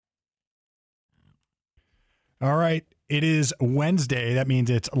All right. It is Wednesday. That means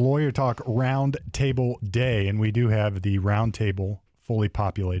it's Lawyer Talk Round Table Day, and we do have the round table fully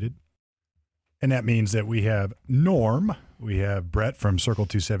populated. And that means that we have Norm, we have Brett from Circle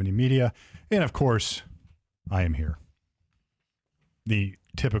 270 Media, and of course, I am here, the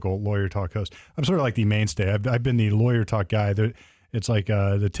typical Lawyer Talk host. I'm sort of like the mainstay. I've been the Lawyer Talk guy. It's like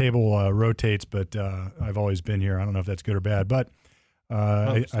the table rotates, but I've always been here. I don't know if that's good or bad, but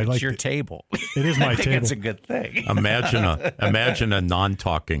I like your table. It is my I think table. it's a good thing. Imagine a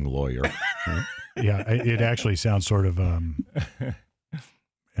non-talking lawyer. Yeah, it actually sounds sort of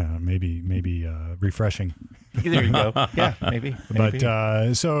maybe refreshing. There you go. Yeah, maybe.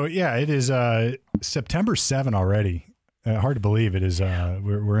 But so yeah, it is September 7 already. Hard to believe it is.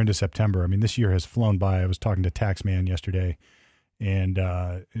 We're into September. I mean, this year has flown by. I was talking to Taxman yesterday, and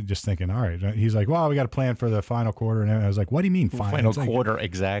just thinking, all right. He's like, "Well, we got a plan for the final quarter," and I was like, "What do you mean final quarter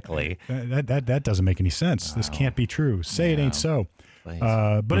exactly? That doesn't make any sense. Wow. This can't be true. Say it ain't so."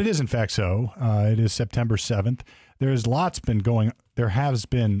 But it is in fact so. It is September 7th. There has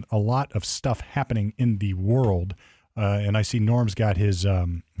been a lot of stuff happening in the world. And I see Norm's got his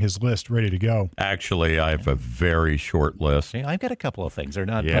list ready to go. Actually, I have a very short list. I've got a couple of things. They're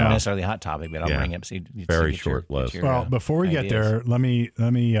not necessarily a hot topic, but I'll bring up. Very short list. Well, before we get there, let me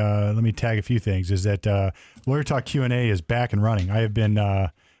tag a few things. Is that Lawyer Talk Q&A is back and running. I have been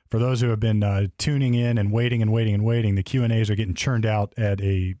for those who have been tuning in and waiting, the Q&As are getting churned out at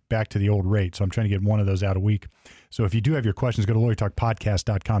a back to the old rate. So I'm trying to get one of those out a week. So if you do have your questions, go to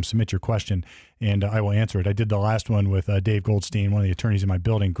lawyertalkpodcast.com, submit your question, and I will answer it. I did the last one with Dave Goldstein, one of the attorneys in my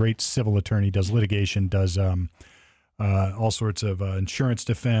building, great civil attorney, does litigation, does all sorts of insurance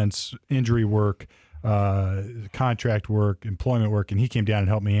defense, injury work, contract work, employment work, and he came down and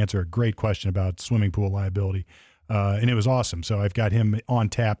helped me answer a great question about swimming pool liability. And it was awesome. So I've got him on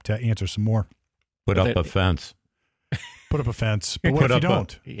tap to answer some more. Put up a fence. Put up a fence. But what if you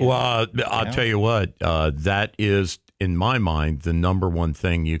don't? Well, I'll tell you what, that is, in my mind, the number one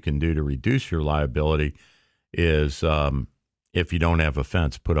thing you can do to reduce your liability is if you don't have a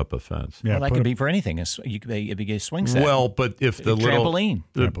fence, put up a fence. Yeah, well, that could be for anything. It could be a swing set. Well, but if the trampoline.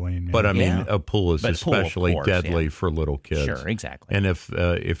 Trampoline. Yeah. But I mean, a pool is especially deadly for little kids. Sure, exactly. And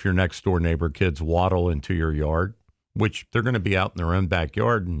if your next door neighbor kids waddle into your yard, which they're going to be out in their own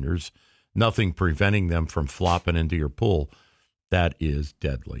backyard, and there's nothing preventing them from flopping into your pool, that is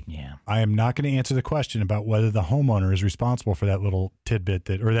deadly. Yeah. I am not going to answer the question about whether the homeowner is responsible for that little tidbit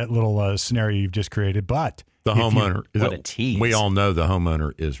or that little scenario you've just created, but the homeowner, what a tease. We all know the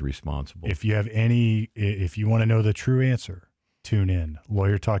homeowner is responsible. If you want to know the true answer, tune in.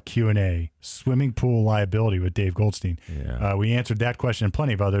 Lawyer Talk Q&A, swimming pool liability with Dave Goldstein. Yeah. We answered that question and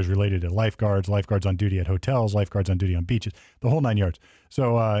plenty of others related to lifeguards on duty at hotels, lifeguards on duty on beaches, the whole 9 yards.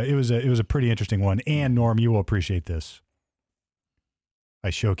 So it was a pretty interesting one. And Norm, you will appreciate this. I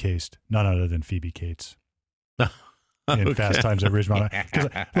showcased none other than Phoebe Cates in Fast Times at Ridgemont High. 'Cause,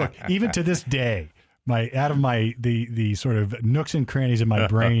 look, even to this day, the sort of nooks and crannies of my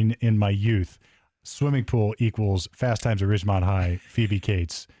brain in my youth, swimming pool equals Fast Times at Ridgemont High, Phoebe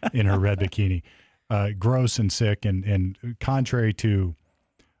Cates in her red bikini. Gross and sick and contrary to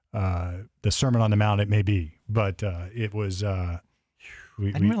the Sermon on the Mount, it may be, but it was. I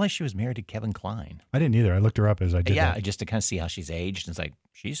didn't realize she was married to Kevin Kline. I didn't either. I looked her up as I did. Yeah, that. just to kind of see how she's aged. And it's like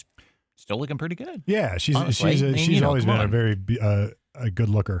she's still looking pretty good. Yeah, she's Honestly. always been a very a good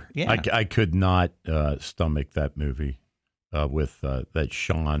looker. Yeah, I could not stomach that movie. With that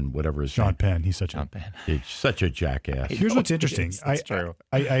Sean, whatever his Sean name. Penn. He's such a jackass. Here's what's interesting. That's true.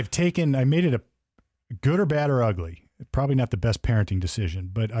 I made it a good or bad or ugly. Probably not the best parenting decision,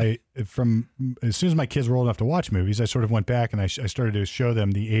 but from as soon as my kids were old enough to watch movies, I sort of went back and I started to show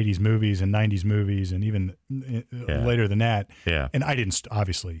them the 80s movies and 90s movies and even later than that. Yeah. And I didn't,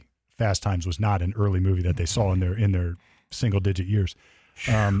 obviously, Fast Times was not an early movie that they saw in their single digit years.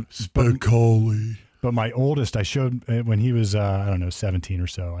 Spicoli. But my oldest, I showed when he was, 17 or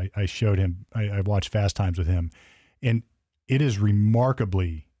so, I showed him, I watched Fast Times with him. And it is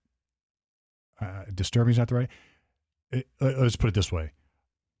remarkably disturbing, is not the right. Let's put it this way.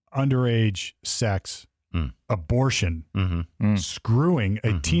 Underage sex, abortion, screwing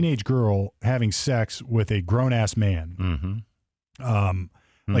a teenage girl having sex with a grown-ass man.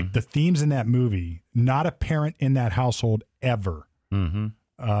 Like the themes in that movie, not a parent in that household ever,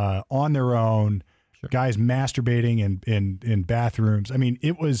 on their own, guys masturbating in bathrooms. I mean,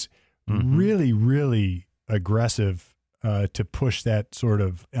 it was really, really aggressive to push that sort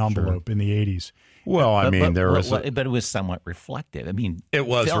of envelope in the 80s. Well, I mean, but it was somewhat reflective. I mean, it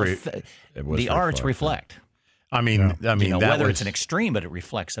was. the arts reflect. I mean, that whether was, it's an extreme, but it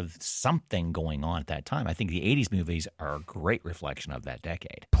reflects of something going on at that time. I think the 80s movies are a great reflection of that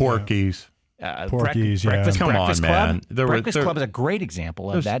decade. Porky's. Porky's, yeah. Breakfast Come Club. on, man. Breakfast Club is a great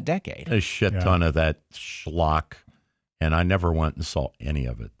example of that decade. A shit ton of that schlock, and I never went and saw any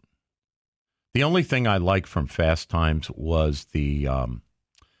of it. The only thing I liked from Fast Times was the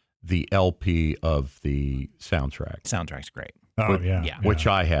LP of the soundtrack. Soundtrack's great. Oh, Which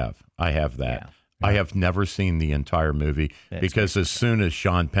I have. I have that. Yeah. I have never seen the entire movie because as soon as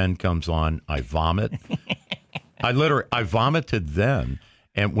Sean Penn comes on, I vomit. I vomited then.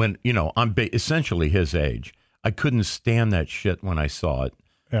 And when, I'm essentially his age, I couldn't stand that shit when I saw it.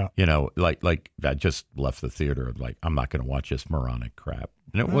 Yeah. Like I just left the theater. Like, I'm not going to watch this moronic crap.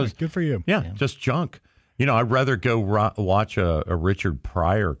 And it was good for you. Yeah, just junk. I'd rather go watch a Richard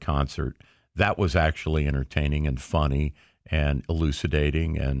Pryor concert. That was actually entertaining and funny and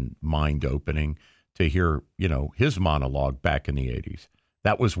elucidating and mind-opening to hear, his monologue back in the 80s.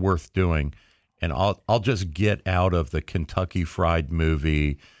 That was worth doing. And I'll just get out of the Kentucky Fried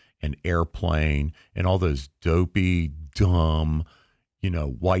Movie and Airplane and all those dopey, dumb,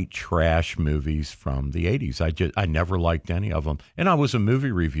 white trash movies from the 80s. I never liked any of them. And I was a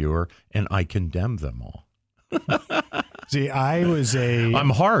movie reviewer, and I condemned them all. See, I'm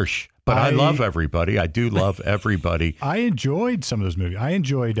harsh, but I love everybody. I do love everybody. I enjoyed some of those movies. I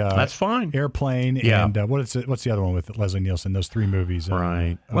enjoyed that's fine. Airplane and what's the other one with Leslie Nielsen? Those three movies,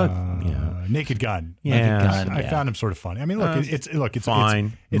 right? Naked Gun. Yeah, Naked Gun, I found him sort of funny. I mean, it's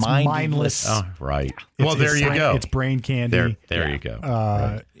fine. It's mindless. Oh, right. Well, there you go. It's brain candy. There you go.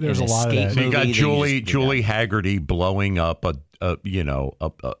 Right. There's a lot of that. So you got Julie Haggerty blowing up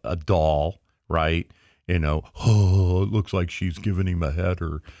a doll, right? It looks like she's giving him a head,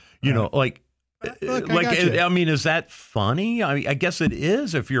 or look, I mean, is that funny? I guess it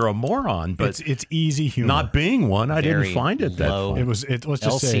is if you're a moron, but it's easy humor. Not being one, I didn't find it that funny. It was let's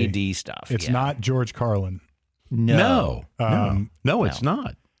just LCD say, stuff. It's not George Carlin. No, it's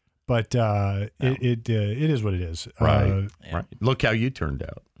not. But it is what it is. Right. Right. Look how you turned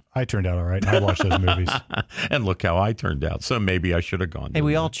out. I turned out all right. I watched those movies, and look how I turned out. So maybe I should have gone. Hey,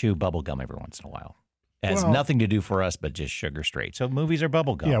 we all chew bubble gum every once in a while. It has nothing to do for us, but just sugar straight. So movies are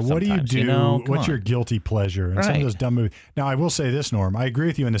bubble gum. Yeah, what do you do? What's your guilty pleasure? And some of those dumb movies. Now, I will say this, Norm. I agree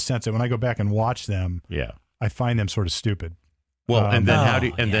with you in the sense that when I go back and watch them, I find them sort of stupid. Well, and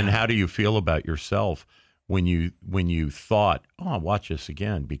then how do you feel about yourself when you thought, I'll watch this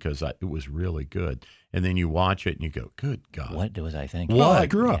again because it was really good, and then you watch it and you go, good God, what was I thinking? Well, I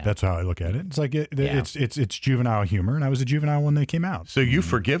grew up. That's how I look at it. It's like it's juvenile humor, and I was a juvenile when they came out. So you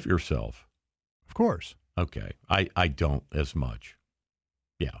forgive yourself. Of course. Okay. I don't as much.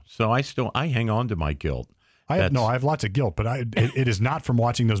 Yeah. So I hang on to my guilt. I have lots of guilt, but it is not from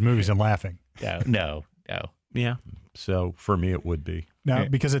watching those movies and laughing. No. Yeah. So for me, it would be. Now,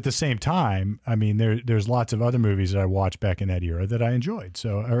 because at the same time, I mean, there's lots of other movies that I watched back in that era that I enjoyed.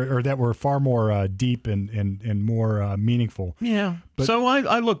 So, or that were far more deep and more meaningful. Yeah. But, so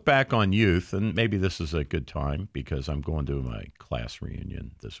I look back on youth, and maybe this is a good time because I'm going to my class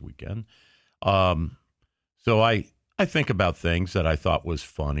reunion this weekend. So I think about things that I thought was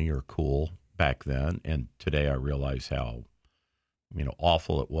funny or cool back then, and today I realize how,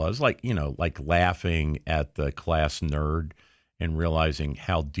 awful it was. Like laughing at the class nerd and realizing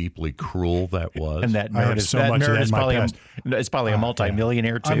how deeply cruel that was. And that nerd is probably a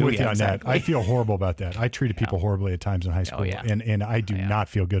multimillionaire too. I'm with you on that. I feel horrible about that. I treated people horribly at times in high school, and I do not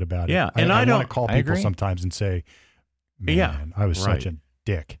feel good about it. Yeah, and I want to call people agree. sometimes and say, man, I was such a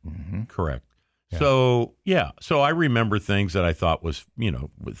dick. Mm-hmm. Correct. Yeah. So I remember things that I thought was,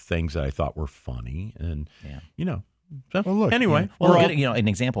 things that I thought were funny, and So, well, look, anyway, an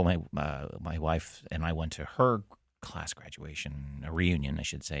example. My wife and I went to her class graduation, a reunion, I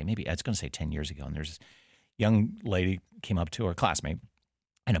should say. Maybe I was going to say 10 years ago, and there's this young lady came up to her classmate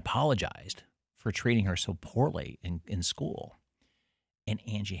and apologized for treating her so poorly in school. And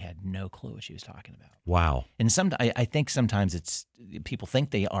Angie had no clue what she was talking about. Wow. And I think sometimes it's people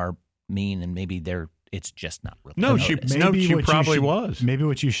think they are mean, and maybe it's just not really. No, she probably was. Maybe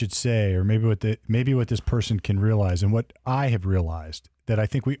what you should say, or maybe what this person can realize, and what I have realized that I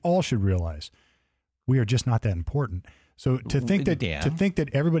think we all should realize, we are just not that important. So to think that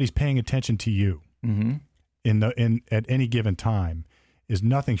everybody's paying attention to you at any given time is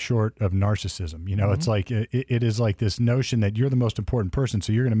nothing short of narcissism. It's like it is like this notion that you're the most important person,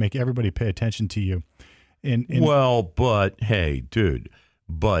 so you're going to make everybody pay attention to you. Well, but hey, dude,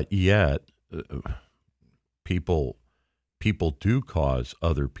 but yet people people do cause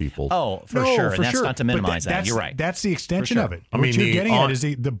other people. Oh, for No, sure. for And that's sure. not to But minimize that. that's- You're right. That's the extension sure. of it. I What mean, you're the getting at is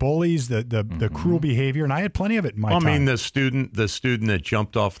the bullies, the cruel behavior, and I had plenty of it in my time. I mean, the student that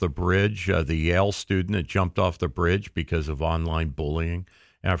jumped off the bridge, the Yale student that jumped off the bridge because of online bullying.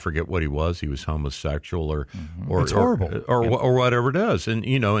 And I forget what he was. He was homosexual or It's horrible. or whatever it is. And,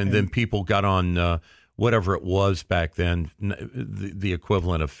 and then people got on whatever it was back then, the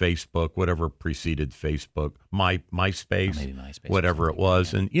equivalent of Facebook, whatever preceded Facebook, MySpace, Maybe MySpace, whatever it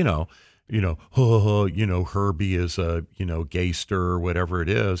was. And, Herbie is a, gayster or whatever it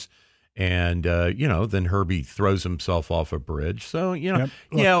is. And, then Herbie throws himself off a bridge. So,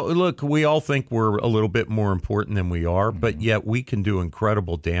 look, we all think we're a little bit more important than we are, but yet we can do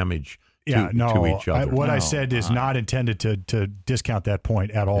incredible damage to each other. What I said is not intended to discount that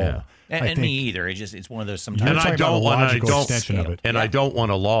point at all. Yeah. And me either. It's one of those sometimes. You're And I talking about don't a want- logical I don't- extension of it. And I don't want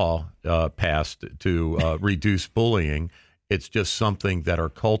a law passed to reduce bullying. It's just something that our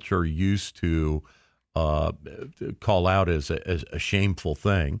culture used to call out as a shameful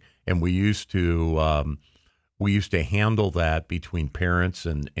thing, and we used to handle that between parents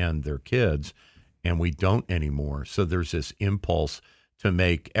and their kids, and we don't anymore. So there's this impulse to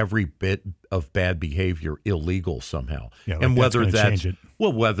make every bit of bad behavior illegal somehow. Yeah, like and that's whether gonna change it.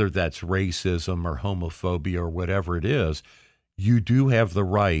 whether that's racism or homophobia or whatever it is, you do have the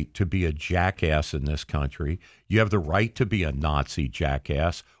right to be a jackass in this country. You have the right to be a Nazi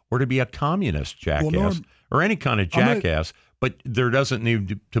jackass or to be a communist jackass Norm, or any kind of jackass. But there doesn't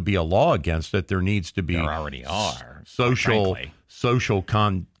need to be a law against it. There needs to be There already are. social frankly.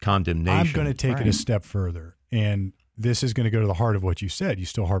 condemnation. I'm going to take it a step further, and this is going to go to the heart of what you said. You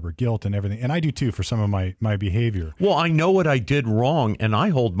still harbor guilt and everything, and I do too for some of my behavior. Well, I know what I did wrong, and I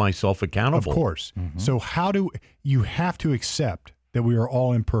hold myself accountable. Of course. So you have to accept that we are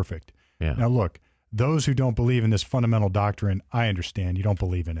all imperfect. Yeah. Now, look, those who don't believe in this fundamental doctrine, I understand you don't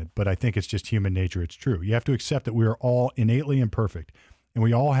believe in it, but I think it's just human nature. It's true. You have to accept that we are all innately imperfect, and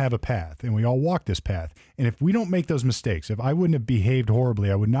we all have a path, and we all walk this path. And if we don't make those mistakes, if I wouldn't have behaved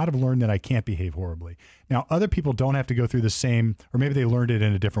horribly, I would not have learned that I can't behave horribly. Now, other people don't have to go through the same, or maybe they learned it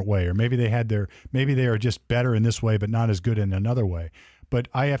in a different way, or maybe they are just better in this way, but not as good in another way. But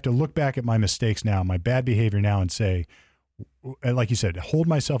I have to look back at my mistakes now, my bad behavior now, and say, like you said, hold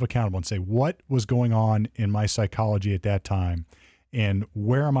myself accountable and say, what was going on in my psychology at that time, and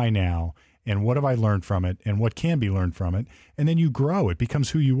where am I now, and what have I learned from it, and what can be learned from it, and then you grow. It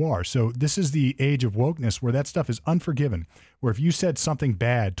becomes who you are. So this is the age of wokeness where that stuff is unforgiven, where if you said something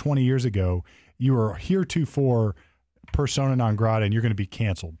bad 20 years ago, you are heretofore persona non grata and you're going to be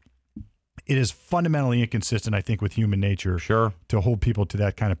canceled. It is fundamentally inconsistent, I think, with human nature Sure. to hold people to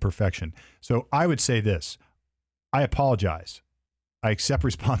that kind of perfection. So I would say this. I apologize. I accept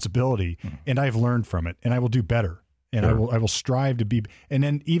responsibility, and I've learned from it, and I will do better. And Sure. I will strive to be. And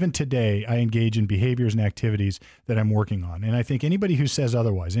then even today, I engage in behaviors and activities that I'm working on. And I think anybody who says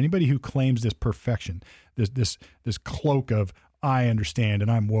otherwise, anybody who claims this perfection, this cloak of I understand and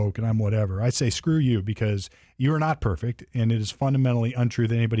I'm woke and I'm whatever, I say screw you, because you are not perfect, and it is fundamentally untrue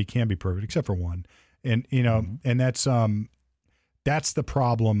that anybody can be perfect except for one. And and that's the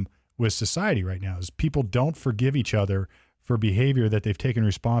problem with society right now, is people don't forgive each other for behavior that they've taken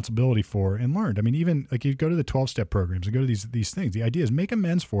responsibility for and learned. I mean, even like you go to the 12-step programs and go to these things. The idea is make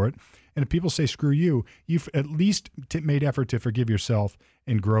amends for it. And if people say screw you, you've at least made effort to forgive yourself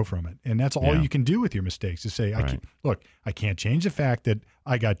and grow from it. And that's all you can do with your mistakes, is say, I can't change the fact that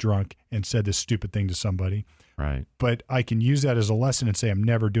I got drunk and said this stupid thing to somebody. Right. But I can use that as a lesson and say I'm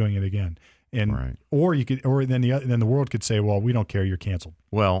never doing it again. And or then the world could say, well, we don't care, you're canceled.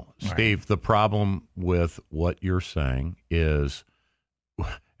 Well, Steve, the problem with what you're saying is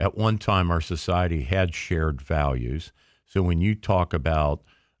at one time our society had shared values. So when you talk about,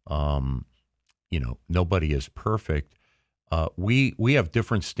 nobody is perfect, we have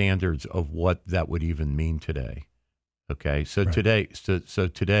different standards of what that would even mean today. Okay. So today,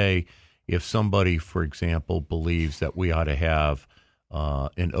 if somebody, for example, believes that we ought to have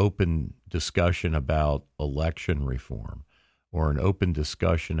an open discussion about election reform, or an open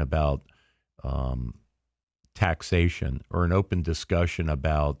discussion about taxation, or an open discussion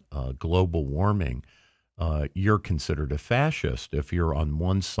about global warming, you're considered a fascist if you're on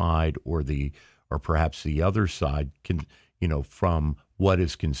one side or perhaps the other side, from what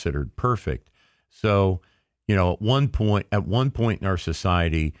is considered perfect. So, at one point in our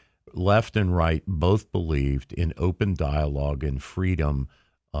society, left and right both believed in open dialogue and freedom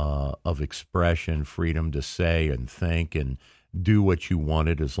of expression, freedom to say and think and do what you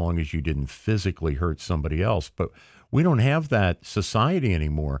wanted as long as you didn't physically hurt somebody else. But we don't have that society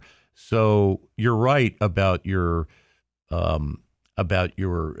anymore. So you're right about your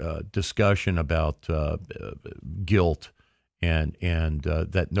your discussion about guilt and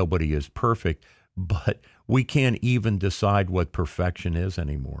that nobody is perfect, but we can't even decide what perfection is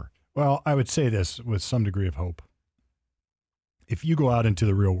anymore. Well, I would say this with some degree of hope. If you go out into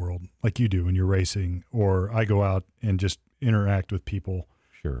the real world like you do when you're racing, or I go out and just interact with people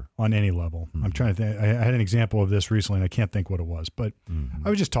Sure. on any level. Mm-hmm. I'm trying to think. I had an example of this recently, and I can't think what it was. But I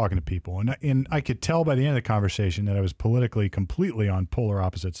was just talking to people, and I could tell by the end of the conversation that I was politically completely on polar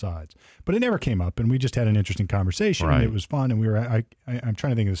opposite sides. But it never came up, and we just had an interesting conversation, Right. and it was fun. And we were. I'm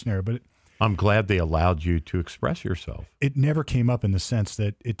trying to think of the scenario, but I'm glad they allowed you to express yourself. it never came up in the sense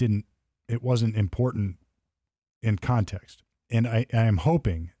that it wasn't important in context. And I am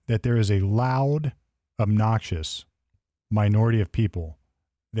hoping that there is a loud, obnoxious minority of people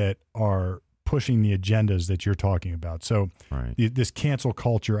that are pushing the agendas that you're talking about. So Right. this cancel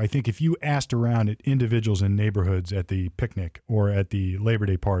culture, I think if you asked around at individuals in neighborhoods at the picnic or at the Labor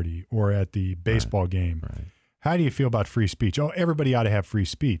Day party or at the baseball game, Right. how do you feel about free speech? Oh, everybody ought to have free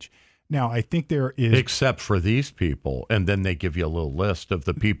speech. Now, I think there is... Except for these people. And then they give you a little list of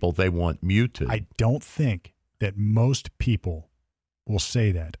the people they want muted. I don't think that most people will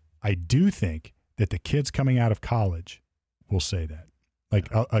say that. I do think that the kids coming out of college will say that. Like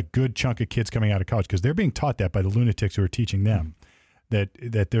a good chunk of kids coming out of college, because they're being taught that by the lunatics who are teaching them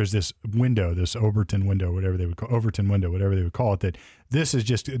that there's this window, this Overton window, whatever they would call it, that this is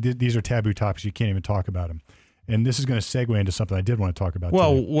just, these are taboo topics. You can't even talk about them. And this is going to segue into something I did want to talk about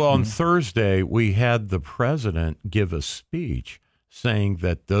today. Well, on Thursday, we had the president give a speech saying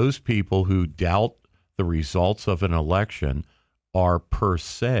that those people who doubt the results of an election are per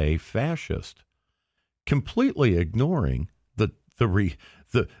se fascist, completely ignoring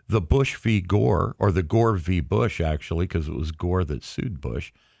the Bush v. Gore, or the Gore v. Bush, actually, because it was Gore that sued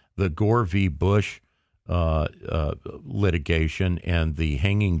Bush, the Gore v. Bush litigation and the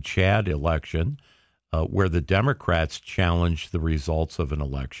hanging Chad election, where the Democrats challenged the results of an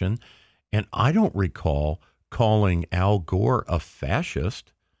election. And I don't recall calling Al Gore a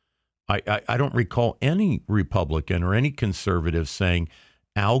fascist. I don't recall any Republican or any conservative saying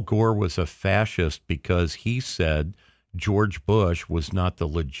Al Gore was a fascist because he said George Bush was not the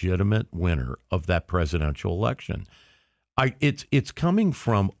legitimate winner of that presidential election. It's coming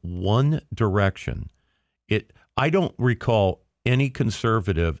from one direction. I don't recall any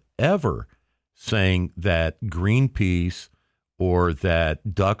conservative ever saying that Greenpeace or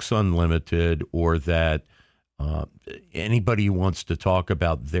that Ducks Unlimited or that anybody who wants to talk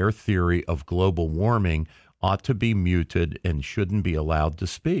about their theory of global warming ought to be muted and shouldn't be allowed to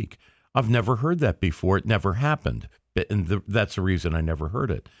speak. I've never heard that before. It never happened. And that's the reason I never heard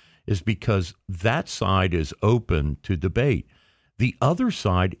it, is because that side is open to debate. The other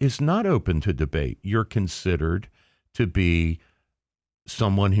side is not open to debate. You're considered to be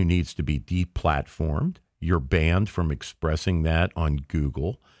someone who needs to be deplatformed. You're banned from expressing that on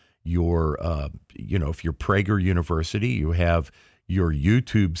Google. You're, if you're Prager University, you have your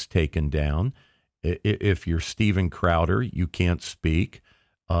YouTubes taken down. If you're Steven Crowder, you can't speak.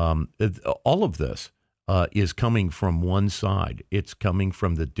 All of this is coming from one side. It's coming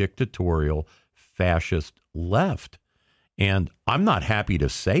from the dictatorial fascist left. And I'm not happy to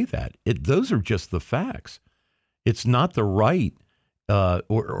say that. Those are just the facts. It's not the right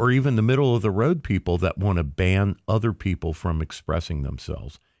or even the middle of the road people that want to ban other people from expressing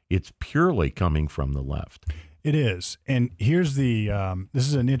themselves. It's purely coming from the left. It is. And here's the this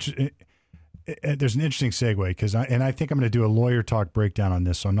is there's an interesting segue, because I think I'm going to do a lawyer talk breakdown on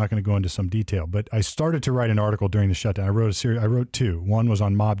this, so I'm not going to go into some detail. But I started to write an article during the shutdown. I wrote two. One was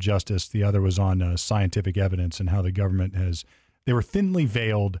on mob justice. The other was on scientific evidence and how the government they were thinly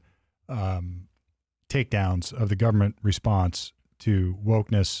veiled takedowns of the government response to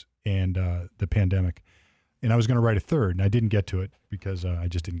wokeness and the pandemic. And I was going to write a third, and I didn't get to it because I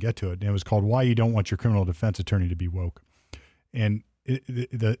just didn't get to it. And it was called "Why You Don't Want Your Criminal Defense Attorney to Be Woke." And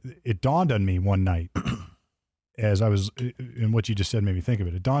it dawned on me one night as I was, and what you just said made me think of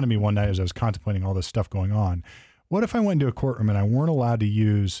it. It dawned on me one night as I was contemplating all this stuff going on. What if I went into a courtroom and I weren't allowed to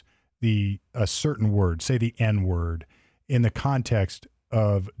use a certain word, say the N word, in the context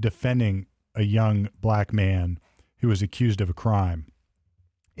of defending a young black man who was accused of a crime,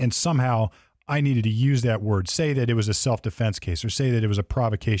 and somehow I needed to use that word, say that it was a self-defense case or say that it was a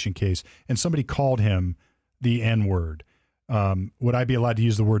provocation case, and somebody called him the N word. Would I be allowed to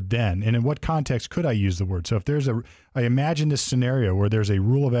use the word then? And in what context could I use the word? So if I imagine this scenario where there's a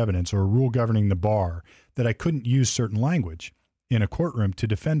rule of evidence or a rule governing the bar that I couldn't use certain language in a courtroom to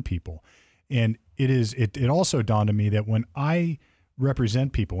defend people. And it also dawned on me that when I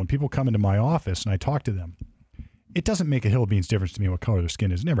represent people, when people come into my office and I talk to them, it doesn't make a hill of beans difference to me what color their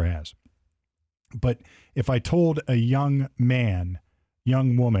skin is. It never has. But if I told a young man,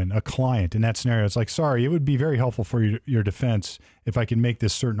 young woman, a client in that scenario, it's like, sorry, it would be very helpful for your defense if I can make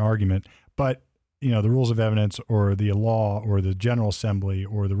this certain argument, but the rules of evidence or the law or the General Assembly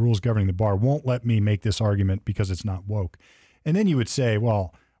or the rules governing the bar won't let me make this argument because it's not woke. And then you would say,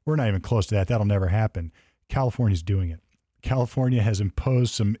 well, we're not even close to that. That'll never happen. California's doing it. California has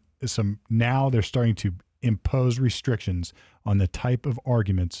imposed some. Now they're starting to impose restrictions on the type of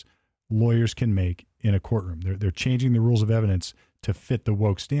arguments lawyers can make in a courtroom. They're changing the rules of evidence to fit the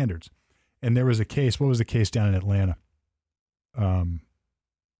woke standards. And there was a case. What was the case down in Atlanta?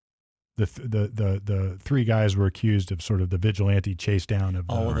 The three guys were accused of sort of the vigilante chase down of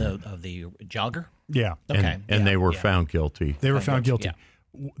the jogger. Yeah. Okay. And they were found guilty. They were found guilty. Yeah.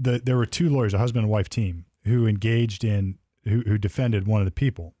 There were two lawyers, a husband and wife team, who engaged in who defended one of the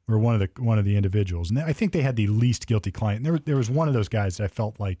people or one of the individuals, and I think they had the least guilty client. And there was one of those guys that I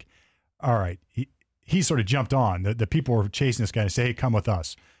felt like, all right, he sort of jumped on. The people were chasing this guy and say, "Hey, come with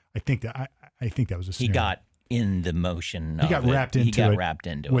us." I think that was a scenario. He got in the motion. He got wrapped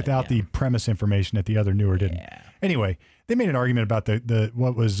into it without the premise information that the other knew or didn't. Yeah. Anyway, they made an argument about the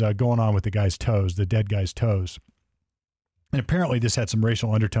what was going on with the guy's toes, the dead guy's toes. And apparently this had some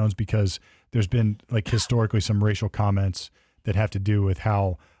racial undertones because there's been like historically some racial comments that have to do with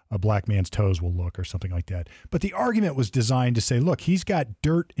how a black man's toes will look or something like that. But the argument was designed to say, look, he's got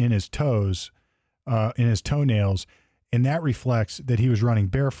dirt in his toes, in his toenails, and that reflects that he was running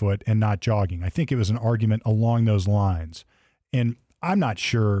barefoot and not jogging. I think it was an argument along those lines. And I'm not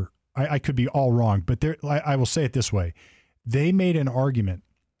sure, I could be all wrong, but I will say it this way. They made an argument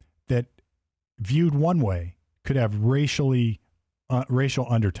that viewed one way could have racial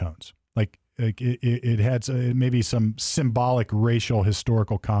undertones. Like it had maybe some symbolic racial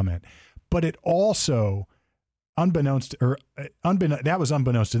historical comment, but it also, that was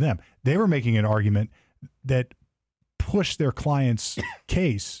unbeknownst to them. They were making an argument that pushed their client's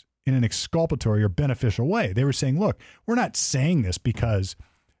case in an exculpatory or beneficial way. They were saying, look, we're not saying this because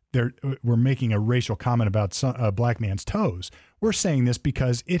we're making a racial comment about a black man's toes. We're saying this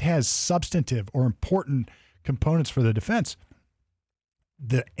because it has substantive or important components for the defense.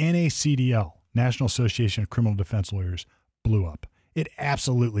 The NACDL, National Association of Criminal Defense Lawyers, blew up. It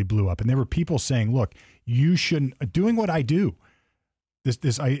absolutely blew up. And there were people saying, look, you shouldn't, doing what I do,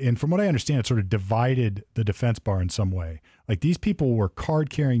 and from what I understand, it sort of divided the defense bar in some way. Like these people were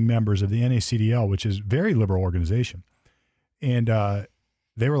card-carrying members of the NACDL, which is a very liberal organization. And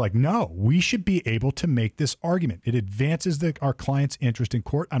they were like, no, we should be able to make this argument. It advances our client's interest in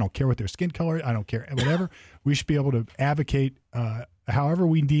court. I don't care what their skin color, I don't care, whatever. We should be able to advocate however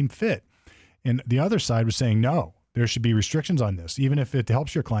we deem fit. And the other side was saying, no, there should be restrictions on this. Even if it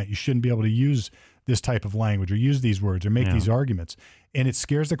helps your client, you shouldn't be able to use this type of language or use these words or make these arguments. And it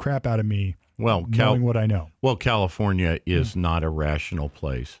scares the crap out of me knowing what I know. Well, California is not a rational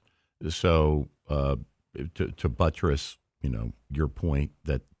place. So to buttress, your point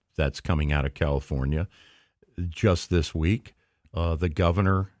that's coming out of California, just this week, the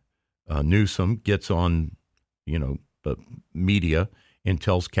governor, Newsom, gets on, the media and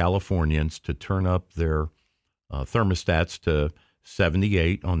tells Californians to turn up their thermostats to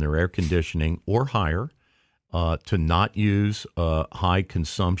 78 on their air conditioning or higher, to not use high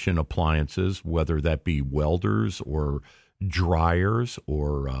consumption appliances, whether that be welders or dryers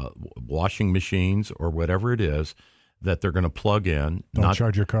or washing machines or whatever it is that they're going to plug in. Don't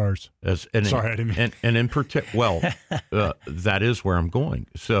charge your cars. Sorry, I didn't mean. And in particular, that is where I'm going.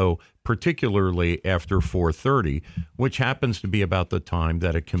 So particularly after 4:30, which happens to be about the time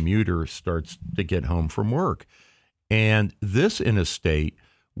that a commuter starts to get home from work. And this in a state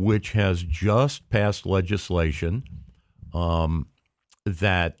which has just passed legislation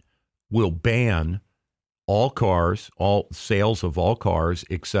that will ban all sales of all cars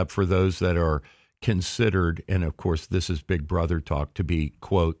except for those that are considered, and of course this is Big Brother talk, to be,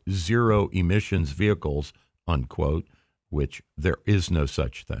 quote, zero emissions vehicles, unquote, which there is no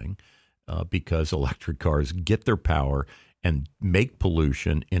such thing because electric cars get their power and make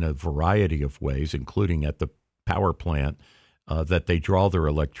pollution in a variety of ways, including at the power plant that they draw their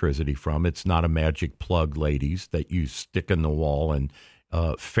electricity from. It's not a magic plug, ladies, that you stick in the wall and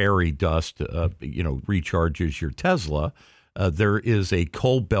fairy dust, recharges your Tesla. There is a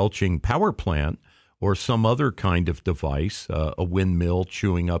coal belching power plant or some other kind of device, a windmill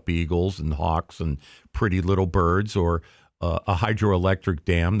chewing up eagles and hawks and pretty little birds, or a hydroelectric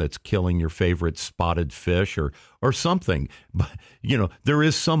dam that's killing your favorite spotted fish or something. But, there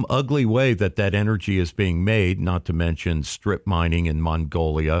is some ugly way that energy is being made, not to mention strip mining in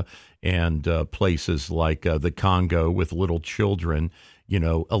Mongolia and places like the Congo with little children,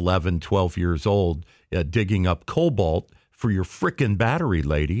 11, 12 years old, digging up cobalt for your frickin' battery,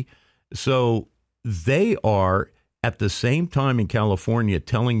 lady. So they are at the same time in California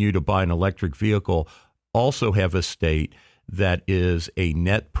telling you to buy an electric vehicle, also have a state that is a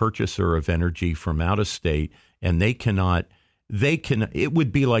net purchaser of energy from out of state, and it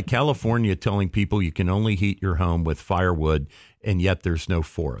would be like California telling people you can only heat your home with firewood, and yet there's no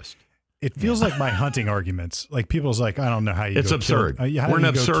forest. It feels like my hunting arguments. Like people's like, I don't know how you. It's go absurd. Kill, We're an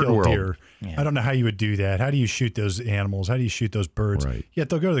absurd world. Deer. Yeah. I don't know how you would do that. How do you shoot those animals? How do you shoot those birds? Right. Yet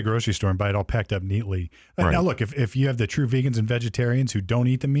they'll go to the grocery store and buy it all packed up neatly. Right. Now, look, if you have the true vegans and vegetarians who don't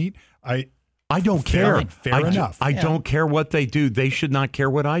eat the meat, I don't care. Fair enough. I don't care what they do. They should not care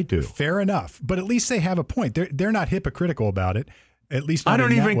what I do. Fair enough. But at least they have a point. They're not hypocritical about it. At least not I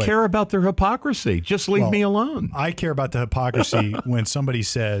don't in that even way. care about their hypocrisy. Just leave me alone. I care about the hypocrisy when somebody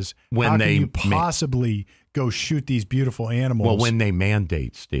says, how can you possibly go shoot these beautiful animals? Well, when they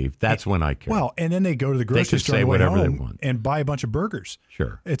mandate, Steve, that's when I care. Well, and then they go to the grocery store say on the way whatever they home want and buy a bunch of burgers.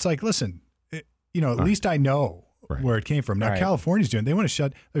 Sure. It's like, listen, at least I know where it came from. Now, California's doing. They want to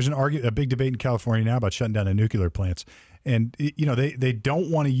shut. There's a big debate in California now about shutting down the nuclear plants, and they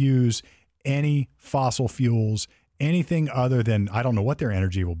don't want to use any fossil fuels, anything other than I don't know what their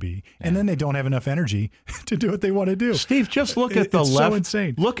energy will be, and then they don't have enough energy to do what they want to do. Steve, just look at the it's left. So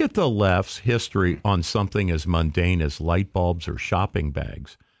insane. Look at the left's history on something as mundane as light bulbs or shopping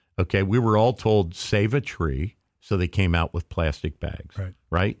bags. Okay, we were all told save a tree, so they came out with plastic bags.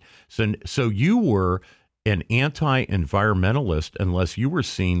 Right. So you were an anti-environmentalist unless you were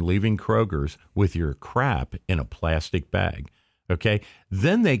seen leaving Kroger's with your crap in a plastic bag. Okay.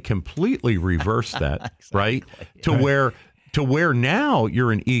 Then they completely reversed that, right? To where now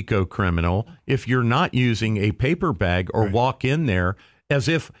you're an eco-criminal if you're not using a paper bag or walk in there as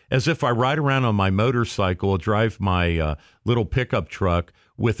if I ride around on my motorcycle, drive my little pickup truck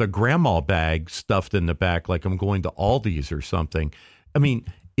with a grandma bag stuffed in the back like I'm going to Aldi's or something. I mean,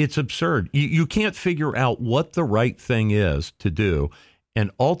 it's absurd. You can't figure out what the right thing is to do. And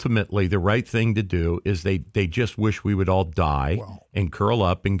ultimately, the right thing to do is they just wish we would all die and curl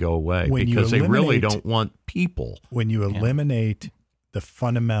up and go away because they really don't want people. When you eliminate the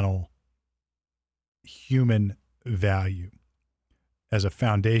fundamental human value as a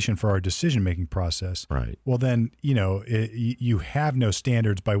foundation for our decision-making process, right? Well, then, you have no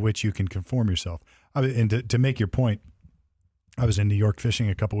standards by which you can conform yourself. And to make your point, I was in New York fishing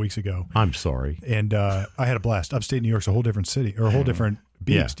a couple weeks ago. I'm sorry. And I had a blast. Upstate New York's a whole different city or a whole different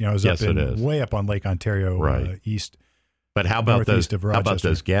beast. I was way up on Lake Ontario east. But how about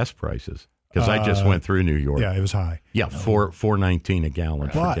those gas prices? Because I just went through New York. Yeah, it was high. Yeah, $4.19 a gallon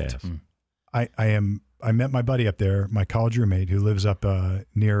for gas. I met my buddy up there, my college roommate who lives up out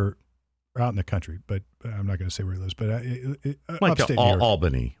in the country, but I'm not going to say where he lives, but like upstate New York.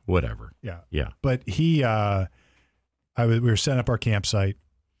 Albany, whatever. Yeah. But he, we were setting up our campsite,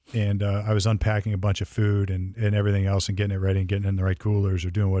 and I was unpacking a bunch of food and everything else and getting it ready and getting it in the right coolers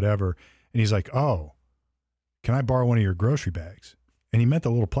or doing whatever. And he's like, "Oh, can I borrow one of your grocery bags?" And he meant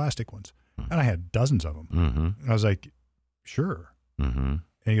the little plastic ones. And I had dozens of them. Mm-hmm. I was like, "Sure." Mm-hmm. And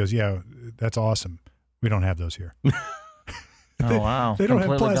he goes, "Yeah, that's awesome. We don't have those here." Oh wow! They don't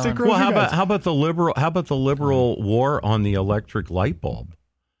have plastic grocery bags. Well, how about the liberal war on the electric light bulb?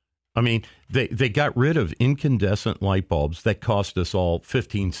 I mean, they got rid of incandescent light bulbs that cost us all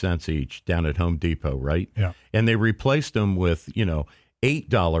 15 cents each down at Home Depot, right? Yeah. And they replaced them with,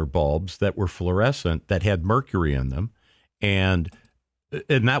 $8 bulbs that were fluorescent that had mercury in them. And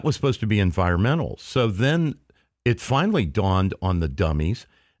that was supposed to be environmental. So then it finally dawned on the dummies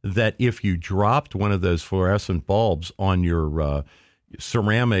that if you dropped one of those fluorescent bulbs on your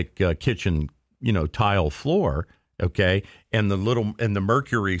ceramic kitchen, tile floor, okay, and the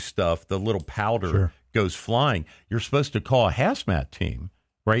mercury stuff, the little powder goes flying, you're supposed to call a hazmat team,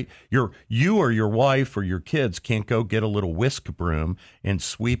 right? You or your wife or your kids can't go get a little whisk broom and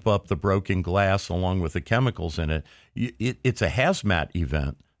sweep up the broken glass along with the chemicals in it. It's a hazmat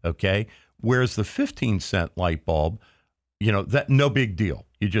event, okay? Whereas the 15-cent light bulb, that no big deal.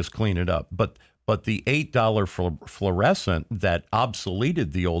 You just clean it up. But the $8 fluorescent that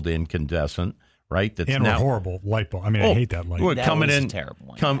obsoleted the old incandescent, right? That's and now a horrible light bulb. I mean, I hate that light. That coming was in, a terrible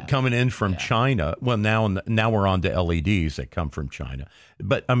one, coming in from China. Well, now we're on to LEDs that come from China.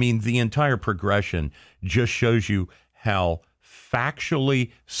 But I mean, the entire progression just shows you how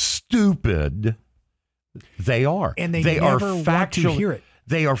factually stupid they are. And they are never want to factually hear it.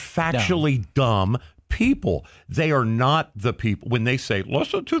 They are factually dumb people. They are not the people when they say,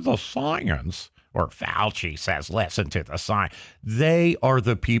 "Listen to the science." or Fauci says, listen to the science. They are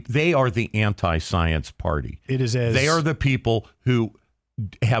the people. They are the anti-science party. It is as They are the people who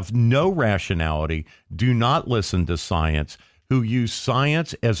have no rationality, do not listen to science, who use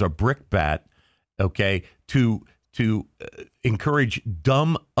science as a brickbat, okay, to encourage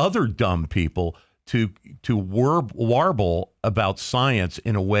other dumb people to warble about science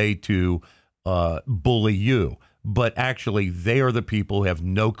in a way to bully you. But actually, they are the people who have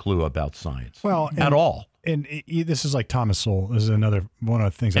no clue about science at all. And this is like Thomas Sowell. This is another one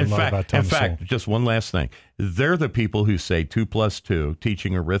of the things I love about Thomas Sowell. In fact, just one last thing. They're the people who say 2 + 2,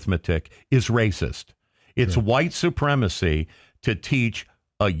 teaching arithmetic, is racist. It's white supremacy to teach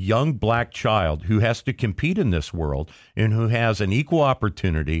a young black child who has to compete in this world and who has an equal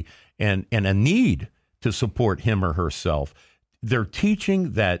opportunity and a need to support him or herself. They're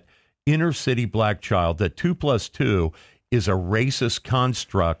teaching that inner city black child that 2 + 2 is a racist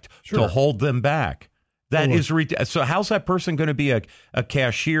construct to hold them back. That is so. How's that person going to be a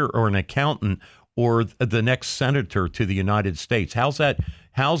cashier or an accountant or the next senator to the United States? How's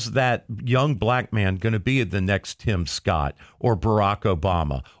that young black man going to be the next Tim Scott or Barack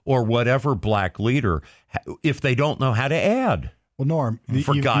Obama or whatever black leader if they don't know how to add? Well, Norm, you've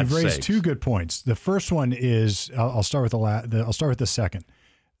raised sakes. 2 good points. The first one is I'll start with I'll start with the second.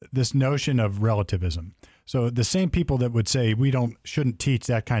 This notion of relativism. So the same people that would say we shouldn't teach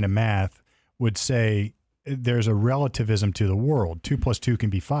that kind of math would say there's a relativism to the world. 2 + 2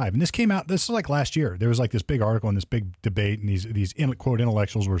 can be 5. And this came out. This is like last year. There was like this big article and this big debate, and these quote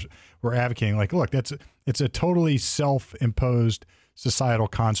intellectuals were advocating like, look, it's a totally self-imposed societal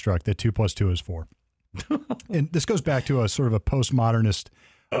construct that 2 + 2 is 4. And this goes back to a sort of a postmodernist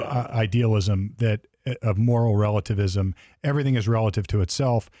idealism that of moral relativism. Everything is relative to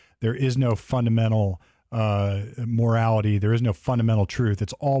itself. There is no fundamental morality. There is no fundamental truth.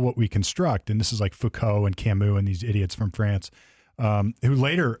 It's all what we construct. And this is like Foucault and Camus and these idiots from France, who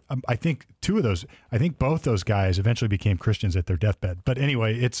later, I think both those guys eventually became Christians at their deathbed. But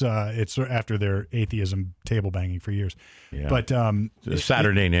anyway, it's after their atheism table banging for years. Yeah. But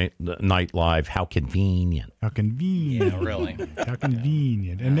Saturday Night Live, how convenient. How convenient. Yeah, really. How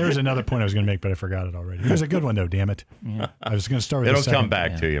convenient. And there's another point I was going to make, but I forgot it already. It was a good one, though, damn it. Yeah. I was going to start with It'll the second. come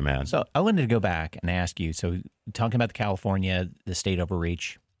back to you, man. So I wanted to go back and ask you. So talking about the state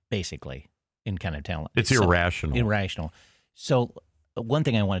overreach, basically, in kind of telling It's irrational. Irrational. So one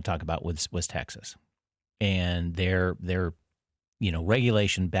thing I want to talk about was Texas and their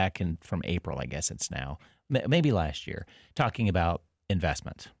regulation back from April, I guess it's now, maybe last year, talking about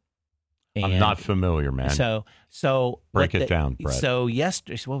investments. And I'm not familiar, man. So break it down, Brett. So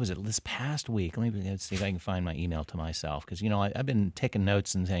yesterday, what was it? This past week, let's see if I can find my email to myself because I've been taking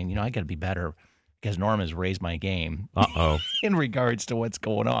notes and saying I got to be better because Norm has raised my game. In regards to what's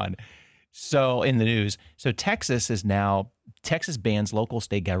going on. So in the news, Texas bans local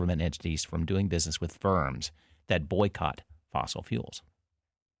state government entities from doing business with firms that boycott fossil fuels.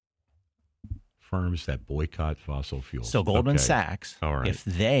 Firms that boycott fossil fuels. So Goldman Sachs, all right, if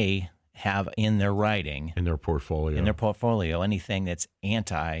they have in their writing, in their portfolio, anything that's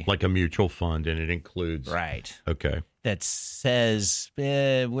anti, like a mutual fund, and it includes that says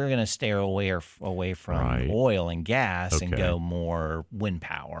we're going to stay away from oil and gas and go more wind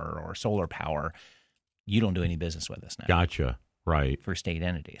power or solar power, you don't do any business with us now. Gotcha. Right. For state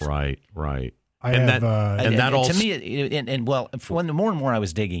entities. Right. To me, for the more and more I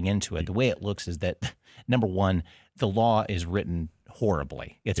was digging into it, the way it looks is that number one, the law is written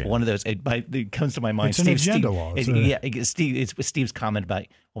horribly. It's one of those. It comes to my mind. It's an agenda law. Steve's comment about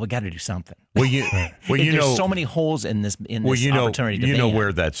we got to do something. There's so many holes in this opportunity. You know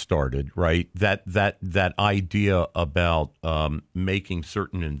where that started, right? That idea about making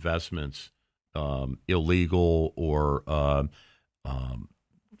certain investments illegal or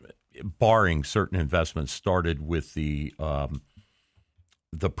barring certain investments started with the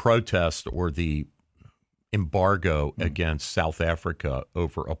protest or the embargo against South Africa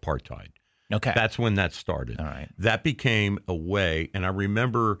over apartheid. Okay. That's when that started. All right. That became a way, and I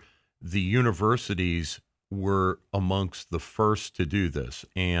remember the universities were amongst the first to do this.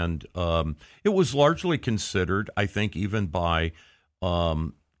 And it was largely considered, I think, even by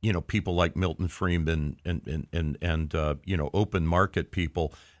people like Milton Friedman and open market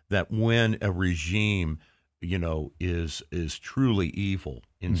people, that when a regime is truly evil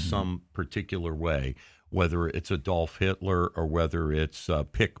in some particular way, whether it's Adolf Hitler or whether it's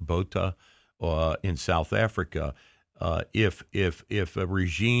Pik Botha in South Africa, if a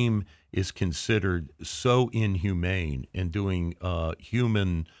regime is considered so inhumane and doing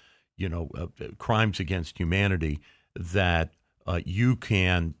human, crimes against humanity that you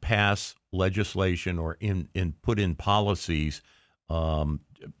can pass legislation or put in policies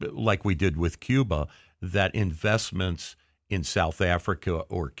like we did with Cuba, that investments in South Africa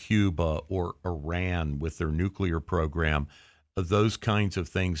or Cuba or Iran with their nuclear program, those kinds of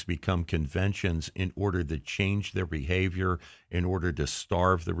things become conventions in order to change their behavior, in order to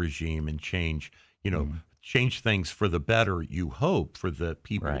starve the regime and change, change things for the better, you hope, for the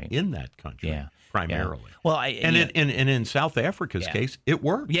people in that country, primarily. Yeah. Well, in South Africa's case, it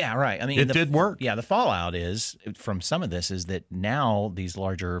worked. Yeah, right. I mean, it did work. Yeah, the fallout is from some of this is that now these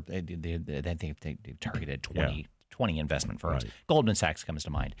larger, they've targeted 20 investment firms. Right. Goldman Sachs comes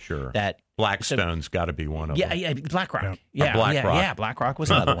to mind. Sure. That Blackstone's got to be one of them. Yeah, BlackRock. Yeah, BlackRock. BlackRock was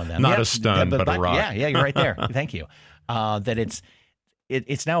another one of them. Not a stone, but a rock. Yeah, you're right there. Thank you. That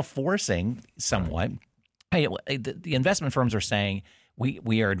it's now forcing somewhat. Hey, the investment firms are saying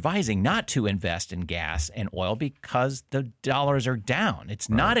we are advising not to invest in gas and oil because the dollars are down. It's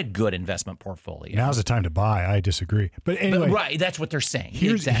not a good investment portfolio. Now's the time to buy. I disagree. But anyway. That's what they're saying.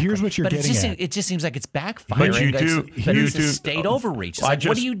 Here's what you're getting at. It just seems like it's backfiring. But you do. It's a state overreach. It's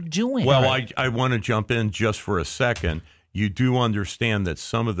what are you doing? Well, I want to jump in just for a second. You do understand that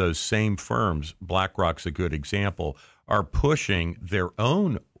some of those same firms, BlackRock's a good example, are pushing their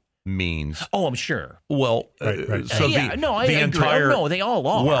own means. Oh, I'm sure. Well, right. So I agree. entire, no, they all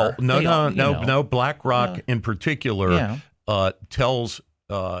are. Well, no. BlackRock in particular tells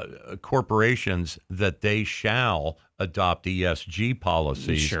corporations that they shall adopt ESG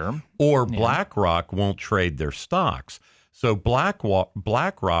policies, sure, or BlackRock won't trade their stocks. So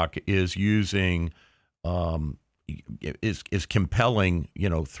BlackRock is using is compelling,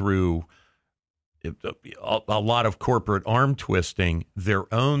 through a lot of corporate arm twisting,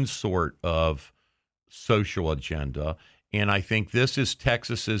 their own sort of social agenda. And I think this is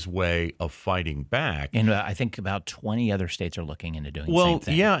Texas's way of fighting back. And I think about 20 other states are looking into doing the same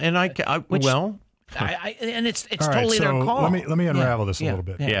thing. Yeah, and and it's all totally right, so their call. Let me unravel this a little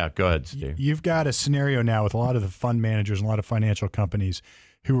bit. Yeah, go ahead, Steve. You've got a scenario now with a lot of the fund managers and a lot of financial companies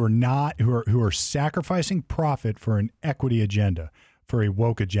who are sacrificing profit for an equity agenda, for a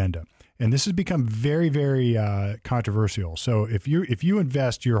woke agenda. And this has become very, very controversial. So if you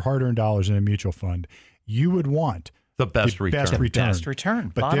invest your hard-earned dollars in a mutual fund, you would want the best return. Best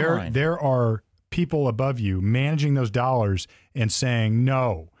return. But there are people above you managing those dollars and saying,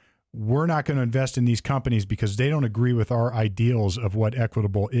 no, we're not going to invest in these companies because they don't agree with our ideals of what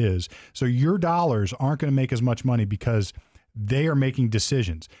equitable is. So your dollars aren't going to make as much money because they are making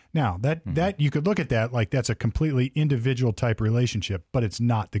decisions. Now, that you could look at that like that's a completely individual type relationship, but it's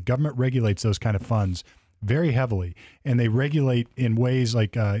not. The government regulates those kind of funds very heavily, and they regulate in ways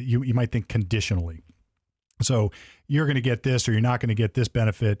like you might think conditionally. So you're going to get this or you're not going to get this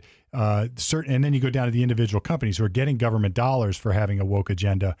benefit. And then you go down to the individual companies who are getting government dollars for having a woke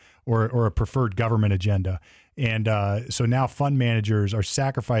agenda or a preferred government agenda. And so now fund managers are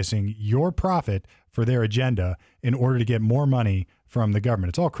sacrificing your profit for their agenda in order to get more money from the government.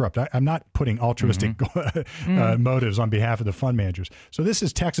 It's all corrupt. I'm not putting altruistic motives on behalf of the fund managers. So this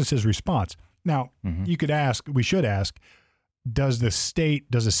is Texas's response. Now, you could ask, we should ask, does a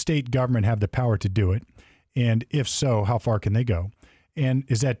state government have the power to do it? And if so, how far can they go? And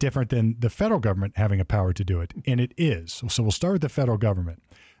is that different than the federal government having a power to do it? And it is. So we'll start with the federal government.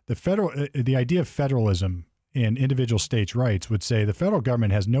 The idea of federalism in individual states' rights would say the federal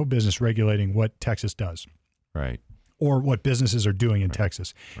government has no business regulating what Texas does. Right. Or what businesses are doing in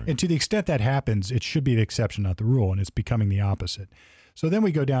Texas. Right. And to the extent that happens, it should be the exception, not the rule, and it's becoming the opposite. So then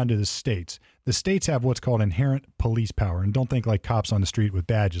we go down to the states. The states have what's called inherent police power, and don't think like cops on the street with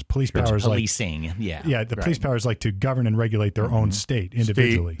badges. Police power is policing. The police power is like to govern and regulate their own state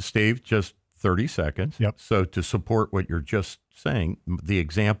individually. Steve, just 30 seconds. Yep. So to support what you're just saying, the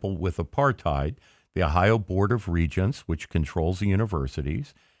example with apartheid, the Ohio Board of Regents, which controls the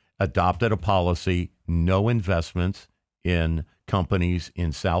universities, adopted a policy, no investments in companies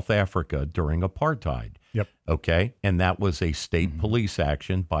in South Africa during apartheid. Yep. Okay. And that was a state police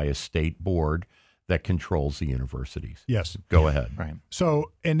action by a state board that controls the universities. Yes. Go ahead. Right.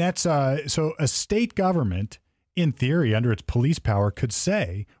 So, and that's so a state government, in theory, under its police power, could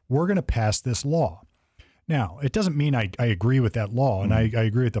say, we're going to pass this law. Now, it doesn't mean I agree with that law and I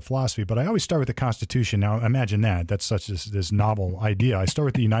agree with the philosophy, but I always start with the Constitution. Now, imagine that. That's such this novel idea. I start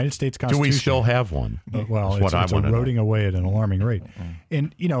with the United States Constitution. Do we still have one? Well, it's eroding away at an alarming rate.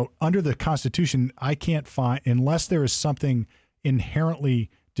 And, under the Constitution, I can't find, unless there is something inherently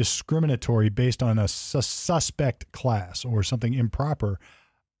discriminatory based on a suspect class or something improper,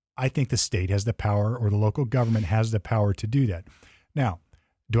 I think the state has the power or the local government has the power to do that. Now,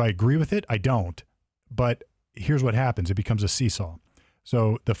 do I agree with it? I don't. But here's what happens. It becomes a seesaw.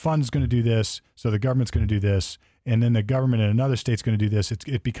 So the fund's going to do this, so the government's going to do this, and then the government in another state's going to do this.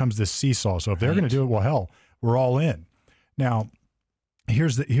 It becomes this seesaw. So if they're going to do it, well, hell, we're all in. Now,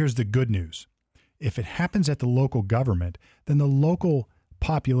 here's the good news. If it happens at the local government, then the local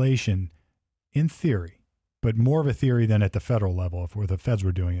population, in theory, but more of a theory than at the federal level, if the feds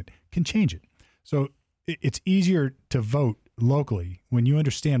were doing it, can change it. So it's easier to vote locally when you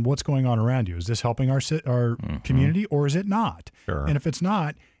understand what's going on around you. Is this helping our community, or is it not? Sure. And if it's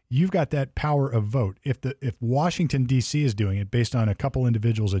not, you've got that power of vote. If Washington, D.C. is doing it based on a couple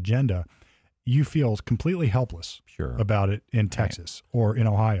individuals' agenda, you feel completely helpless about it in Texas or in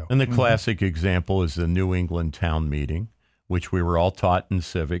Ohio. And the classic example is the New England town meeting, which we were all taught in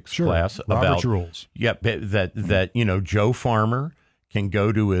civics class Robert's about rules. Yeah, that Joe Farmer can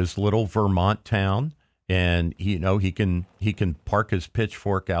go to his little Vermont town, and he can park his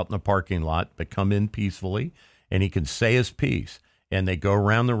pitchfork out in the parking lot, but come in peacefully, and he can say his piece. And they go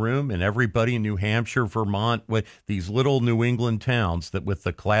around the room, and everybody in New Hampshire, Vermont, with these little New England towns that with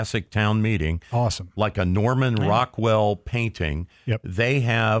the classic town meeting, awesome, like a Norman Rockwell painting, they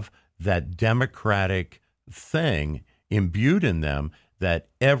have that democratic thing imbued in them that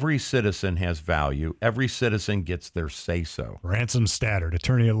every citizen has value. Every citizen gets their say-so. Ransom Stattard,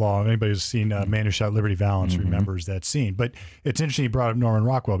 attorney at law. Anybody who's seen Man Who Shot Liberty Valance remembers that scene. But it's interesting you brought up Norman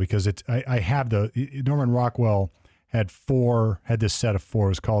Rockwell, because I have Norman Rockwell had this set of four.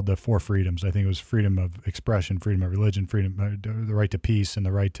 It was called the Four Freedoms. I think it was freedom of expression, freedom of religion, the right to peace, and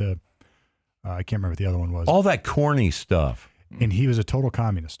the right to, I can't remember what the other one was. All that corny stuff. And he was a total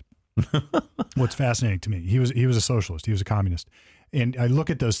communist. What's fascinating to me, he was a socialist. He was a communist. And I look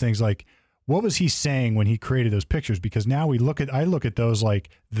at those things like, what was he saying when he created those pictures? Because now I look at those like,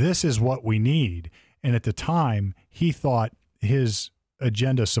 this is what we need. And at the time, he thought his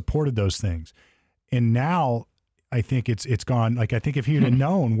agenda supported those things. And now I think it's gone. Like, I think if he had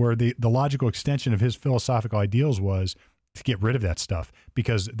known where the logical extension of his philosophical ideals was to get rid of that stuff,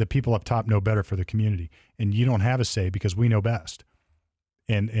 because the people up top know better for the community, and you don't have a say because we know best.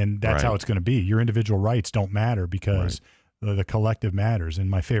 And that's how it's going to be. Your individual rights don't matter because the collective matters. And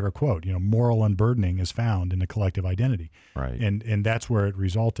my favorite quote, moral unburdening is found in the collective identity. Right. And that's where it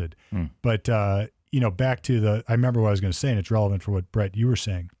resulted. But, back to I remember what I was going to say, and it's relevant for what, Brett, you were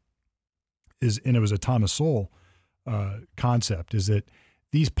saying, and it was a Thomas Sowell concept, is that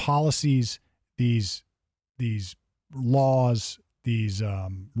these policies, these laws, these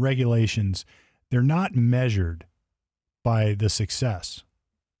regulations, they're not measured by the success.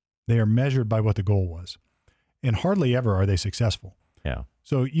 They are measured by what the goal was. And hardly ever are they successful. Yeah.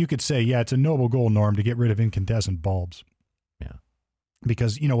 So you could say, it's a noble goal, Norm, to get rid of incandescent bulbs. Yeah.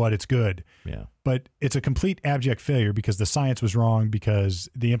 Because you know what? It's good. Yeah. But it's a complete abject failure because the science was wrong, because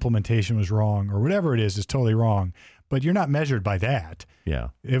the implementation was wrong, or whatever it is totally wrong. But you're not measured by that. Yeah.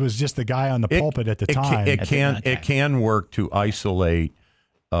 It was just the guy on the pulpit at the time. It can work to isolate.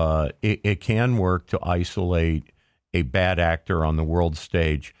 It can work to isolate a bad actor on the world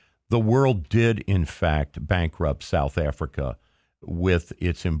stage. The world did, in fact, bankrupt South Africa with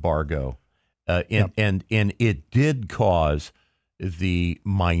its embargo, and it did cause the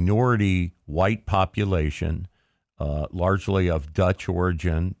minority white population, largely of Dutch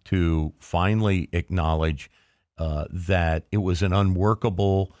origin, to finally acknowledge that it was an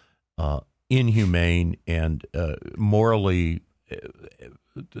unworkable, inhumane, and morally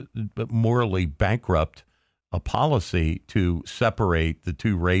bankrupt a policy to separate the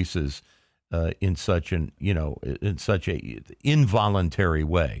two races in such a involuntary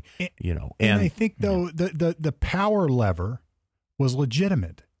way. And I think though the power lever was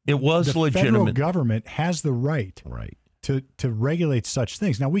legitimate. It was legitimate. The federal government has the right to regulate such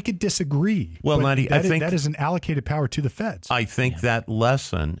things. Now, we could disagree. Well, Natty, I think that is an allocated power to the feds. I think that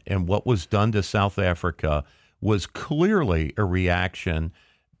lesson and what was done to South Africa was clearly a reaction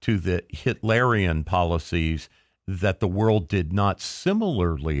to the Hitlerian policies that the world did not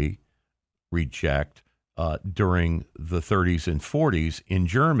similarly reject during the 30s and 40s in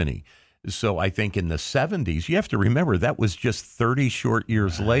Germany. So I think in the 70s, you have to remember that was just 30 short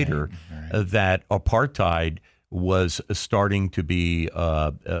years later that apartheid was starting to be,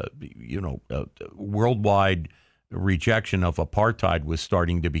 worldwide rejection of apartheid was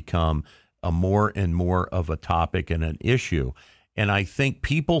starting to become a more and more of a topic and an issue. And I think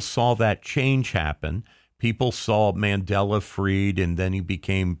people saw that change happen. People saw Mandela freed, and then he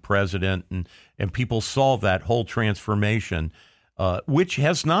became president, and people saw that whole transformation, which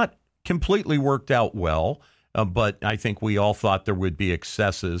has not completely worked out well. But I think we all thought there would be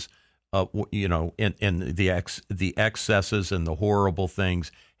excesses, and the excesses and the horrible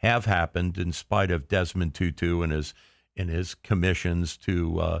things have happened in spite of Desmond Tutu and and his commissions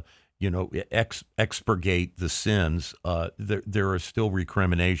to expurgate the sins, there are still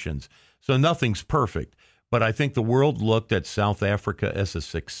recriminations. So nothing's perfect. But I think the world looked at South Africa as a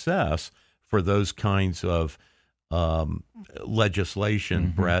success for those kinds of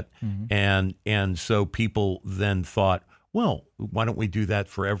legislation, Brett. And so people then thought, well, why don't we do that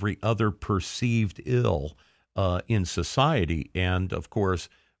for every other perceived ill in society? And, of course,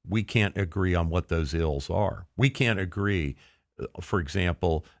 we can't agree on what those ills are. We can't agree, for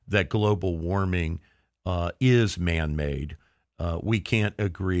example, that global warming is man-made. We can't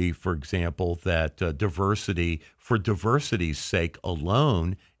agree, for example, that diversity, for diversity's sake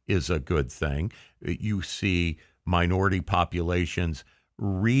alone, is a good thing. You see minority populations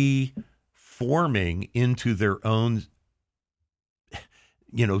reforming into their own,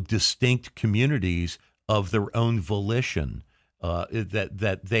 distinct communities of their own volition,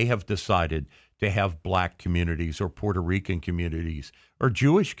 that they have decided to have black communities or Puerto Rican communities or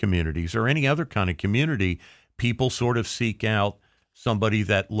Jewish communities or any other kind of community. People sort of seek out somebody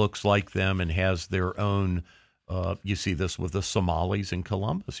that looks like them and has their own. You see this with the Somalis in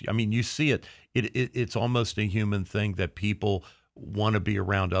Columbus. I mean, you see it. It's almost a human thing that people want to be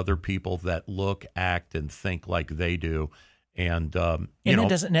around other people that look, act, and think like they do. And that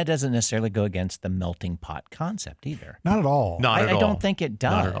doesn't necessarily go against the melting pot concept either. Not at all. I don't think it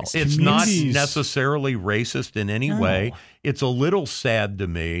does. Not at all. It's not necessarily racist in any way. It's a little sad to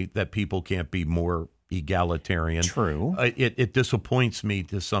me that people can't be more egalitarian. True. It disappoints me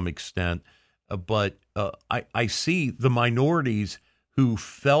to some extent, but I see the minorities who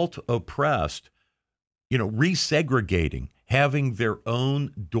felt oppressed, resegregating, having their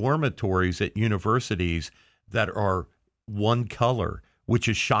own dormitories at universities that are one color, which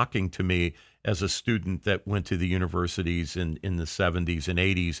is shocking to me as a student that went to the universities in the 70s and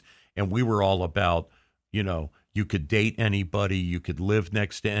 80s, and we were all about, you could date anybody, you could live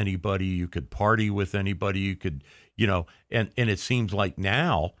next to anybody, you could party with anybody, you could, and it seems like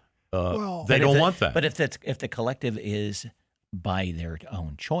now they don't want that. But if the collective is by their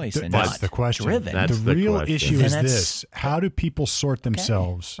own choice and that's not the question. driven, the real issue is Then this: how do people sort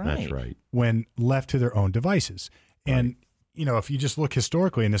themselves That's right. when left to their own devices? And if you just look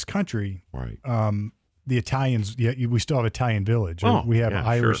historically in this country, right. The Italians, we still have Italian Village. Oh, we have yeah,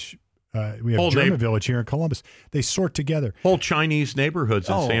 Irish. We have Whole German Village here in Columbus. They sort together. Whole Chinese neighborhoods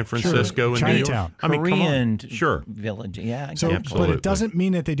in San Francisco and New York. Chinatown. Korean Sure. village. Yeah. So, Exactly. but it doesn't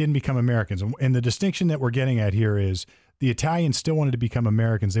mean that they didn't become Americans. And the distinction that we're getting at here is the Italians still wanted to become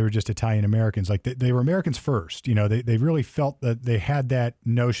Americans. They were just Italian Americans. Like they were Americans first. They really felt that they had that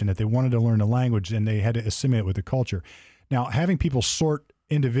notion that they wanted to learn the language and they had to assimilate with the culture. Now, having people sort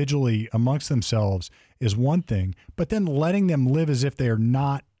individually amongst themselves is one thing, but then letting them live as if they are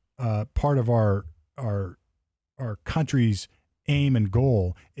not part of our country's aim and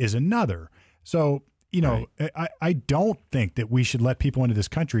goal is another. So, I don't think that we should let people into this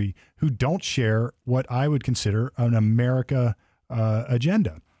country who don't share what I would consider an America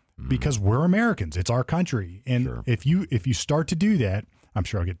agenda, because we're Americans. It's our country. And if you start to do that, I'm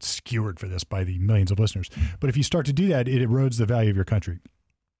sure I'll get skewered for this by the millions of listeners, but if you start to do that, it erodes the value of your country.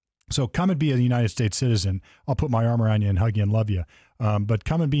 So come and be a United States citizen. I'll put my arm around you and hug you and love you. But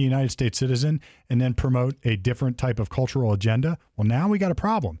come and be a United States citizen and then promote a different type of cultural agenda. Well, now we got a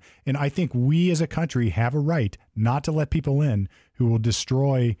problem. And I think we as a country have a right not to let people in who will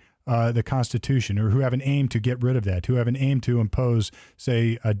destroy the Constitution or who have an aim to get rid of that, who have an aim to impose,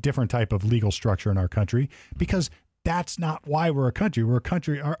 say, a different type of legal structure in our country, because that's not why we're a country. We're a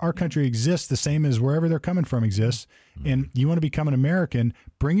country. Our country exists the same as wherever they're coming from exists. And you want to become an American,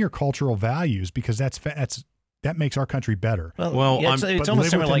 bring your cultural values, because that makes our country better. Well, it's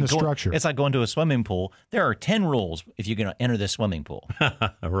almost similar like structure. It's like going to a swimming pool. There are 10 rules if you're going to enter the swimming pool.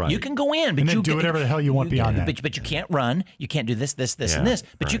 Right. You can go in, but and then do whatever the hell you want beyond that. But you can't run. You can't do this, and this.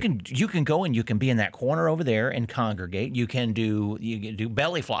 But you can go and you can be in that corner over there and congregate. You can do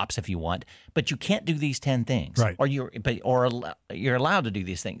belly flops if you want, but you can't do these 10 things. Right. Or you're allowed to do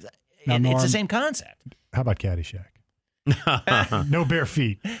these things. Now, It's Norm, the same concept. How about Caddyshack? No bare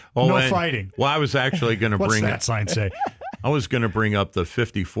feet. Fighting. Well, I was actually going to bring that sign say? I was going to bring up the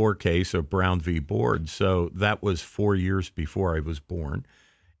 54 case of Brown v. Board. So that was 4 years before I was born,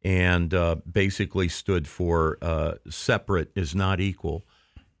 and basically stood for separate is not equal.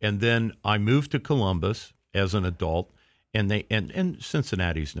 And then I moved to Columbus as an adult, and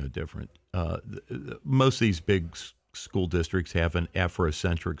Cincinnati's no different. Most of these big school districts have an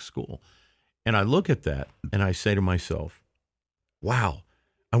Afrocentric school. And I look at that and I say to myself, wow,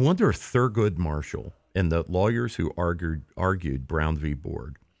 I wonder if Thurgood Marshall and the lawyers who argued Brown v.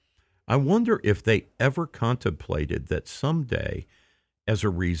 Board, I wonder if they ever contemplated that someday, as a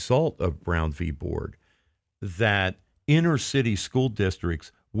result of Brown v. Board, that inner city school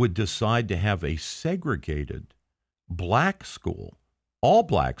districts would decide to have a segregated black school, all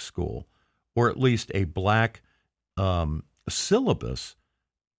black school, or at least a black syllabus.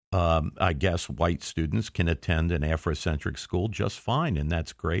 I guess white students can attend an Afrocentric school just fine, and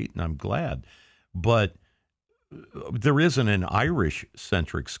that's great, and I'm glad. But there isn't an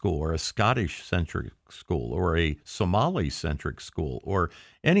Irish-centric school or a Scottish-centric school or a Somali-centric school or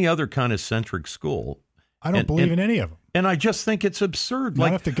any other kind of centric school. I don't believe in any of them. And I just think it's absurd.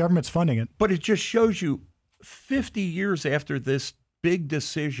 Not if the government's funding it. But it just shows you 50 years after this big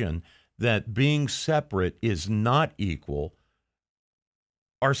decision that being separate is not equal,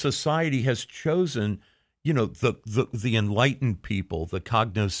 our society has chosen, the enlightened people, the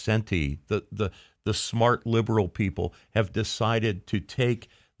cognoscenti, the smart liberal people have decided to take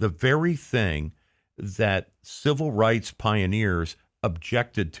the very thing that civil rights pioneers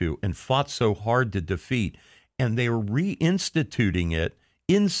objected to and fought so hard to defeat, and they are reinstituting it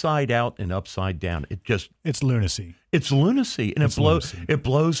inside out and upside down. It's lunacy. It's lunacy, and it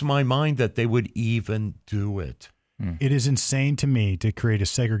blows my mind that they would even do it. It is insane to me to create a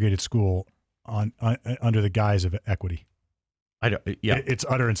segregated school under the guise of equity. It's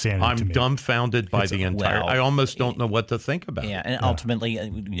utter insanity. I'm to me. dumbfounded by the entire. I almost don't know what to think about. Yeah, and ultimately,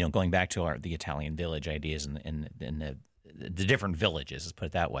 going back to the Italian village ideas and the different villages, let's put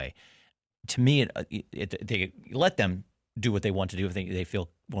it that way. To me, they let them do what they want to do if they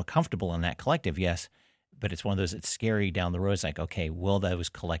feel more comfortable in that collective. Yes, but it's one of those. It's scary down the road. It's like, okay, will those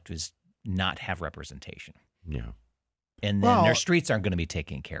collectives not have representation? Yeah. And then their streets aren't going to be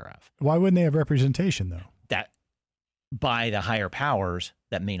taken care of. Why wouldn't they have representation, though? That by the higher powers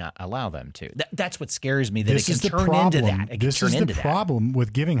that may not allow them to. That's what scares me, that it can turn into that. This is the problem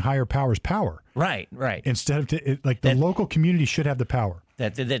with giving higher powers power. Right. Instead of the local community should have the power.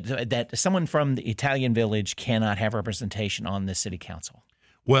 That someone from the Italian village cannot have representation on the city council.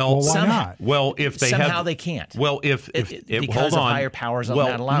 Well, why not? Well, if they somehow they can't. Well, if because hold on, of higher powers,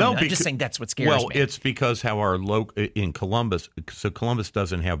 not allowing. No, I'm just saying that's what scares me. Well, it's because how our in Columbus, so Columbus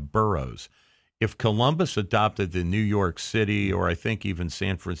doesn't have boroughs. If Columbus adopted the New York City or I think even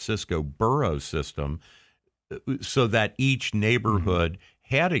San Francisco borough system, so that each neighborhood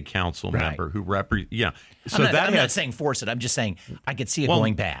had a council member who So I'm not saying force it. I'm just saying I could see it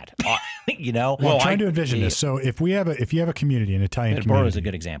going bad. Well, I'm trying to envision this. So if you have a community, an Italian community, borough is a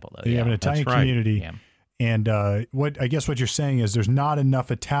good example, though. You have an Italian community, and what you're saying is there's not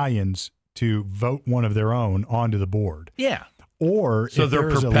enough Italians to vote one of their own onto the board. Yeah. Or so they're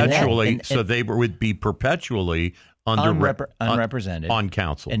perpetually, so they would be perpetually unrepresented on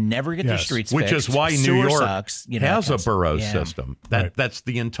council and never get their streets fixed, which is why New York has a borough system. That's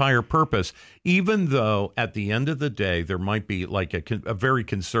the entire purpose. Even though at the end of the day there might be like a very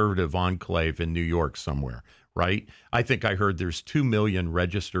conservative enclave in New York somewhere, right? I think I heard there's 2 million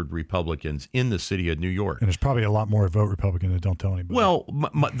registered Republicans in the city of New York, and there's probably a lot more vote Republican that don't tell anybody. Well,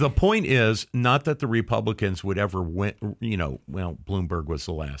 the point is not that the Republicans would ever win. Bloomberg was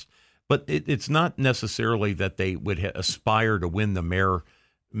the last. But it's not necessarily that they would aspire to win the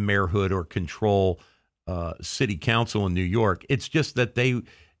mayorhood or control city council in New York. It's just that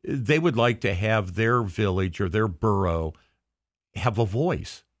they would like to have their village or their borough have a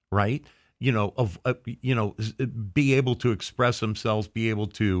voice, right? Be able to express themselves, be able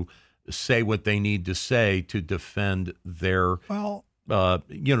to say what they need to say to defend their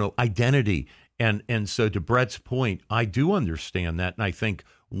identity. And so to Brett's point, I do understand that, and I think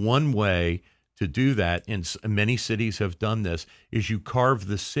one way to do that, and many cities have done this, is you carve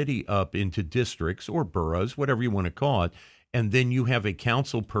the city up into districts or boroughs, whatever you want to call it, and then you have a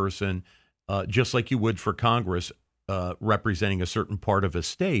council person, just like you would for Congress, representing a certain part of a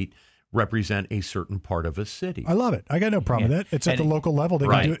state, represent a certain part of a city. I love it. I got no problem with that. It's at the local level. They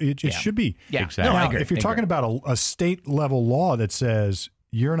can do it. It should be. Yeah, exactly. Now, if you're talking about a state level law that says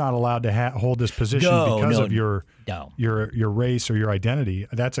you're not allowed to hold this position because of your race or your identity,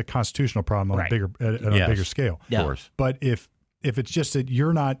 that's a constitutional problem on a bigger scale. Of course. But if it's just that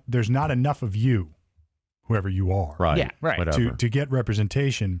there's not enough of you, whoever you are, to get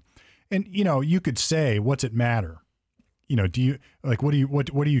representation, and you could say, what's it matter? Do you what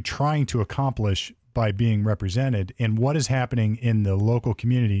are you trying to accomplish by being represented, and what is happening in the local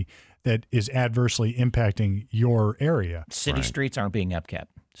community that is adversely impacting your area? City streets aren't being upkept.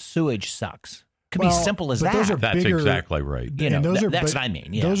 Sewage sucks. Could be simple as that. That's exactly right. That's what I mean.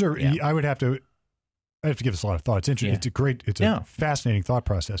 Yeah. Those are. Yeah. I have to give this a lot of thought. It's interesting. Yeah. It's a fascinating thought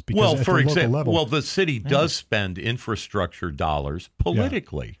process because at the local level, the city does spend infrastructure dollars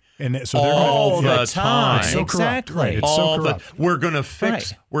politically. And so they're all gonna, the time. It's so Exactly. corrupt. Right. It's so corrupt. We're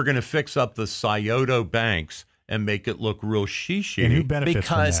gonna fix up the Scioto banks and make it look real shishi. And who benefits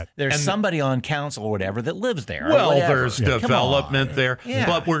Because from that? there's somebody on council or whatever that lives there. Well, or whatever. there's Come development on. there, Yeah.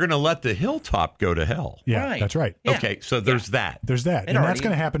 but we're going to let the hilltop go to hell. Yeah, Right. that's right. Yeah. Okay, so there's that. There's that. It And that's already-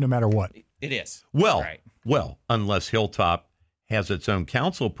 going to happen no matter what. It is. Well, Right. unless Hilltop has its own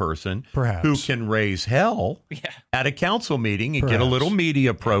council person Perhaps. who can raise hell Yeah. at a council meeting and get a Perhaps. little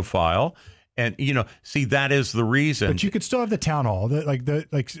media profile. And, see, that is the reason. But you could still have the town hall.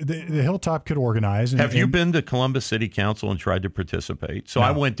 The Hilltop could organize. And, Have you been to Columbus City Council and tried to participate? So No.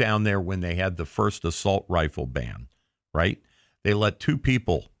 I went down there when they had the first assault rifle ban, right? They let two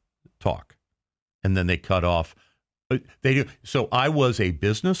people talk, and then they cut off. They do. So I was a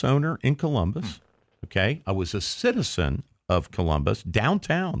business owner in Columbus, okay? I was a citizen of Columbus,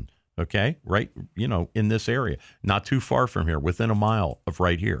 downtown, okay? Right, in this area, not too far from here, within a mile of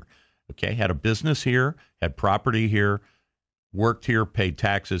right here. Okay, had a business here, had property here, worked here, paid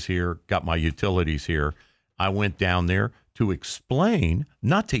taxes here, got my utilities here. I went down there to explain,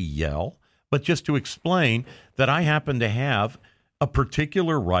 not to yell, but just to explain that I happen to have a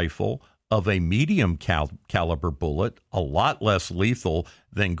particular rifle of a medium caliber bullet, a lot less lethal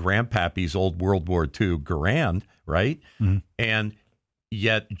than Grandpappy's old World War II Garand, right? Mm-hmm. And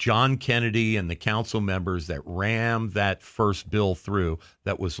yet John Kennedy and the council members that rammed that first bill through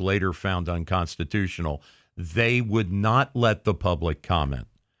that was later found unconstitutional, they would not let the public comment.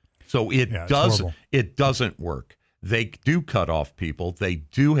 So it's horrible. it doesn't work. They do cut off people. They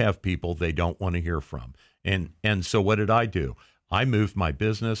do have people they don't want to hear from. And so what did I do? I moved my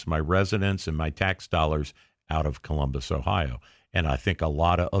business, my residence, and my tax dollars out of Columbus, Ohio. And I think a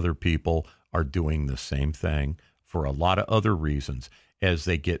lot of other people are doing the same thing for a lot of other reasons. As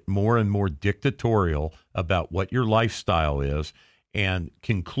they get more and more dictatorial about what your lifestyle is and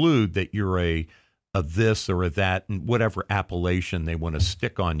conclude that you're a this or a that, and whatever appellation they want to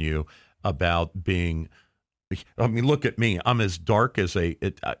stick on you about being. I mean, look at me. I'm as dark as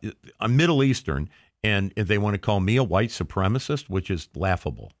I'm Middle Eastern, and they want to call me a white supremacist, which is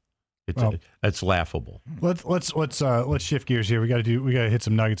laughable. It's laughable. Let's shift gears here. We got to hit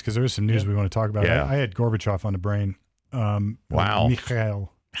some nuggets because there is some news we want to talk about. Yeah. I had Gorbachev on the brain. Wow.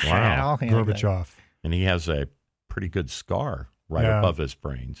 Mikhail Wow. Gorbachev. And he has a pretty good scar right above his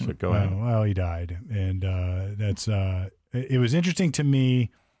brain. So go ahead. Well, he died, and that's. It was interesting to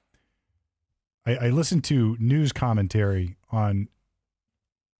me. I listened to news commentary on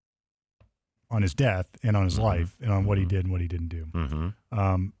his death and on his life and on what he did and what he didn't do.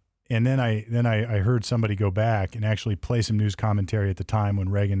 Mm-hmm. And then I heard somebody go back and actually play some news commentary at the time when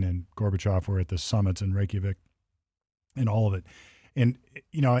Reagan and Gorbachev were at the summits in Reykjavik and all of it. And,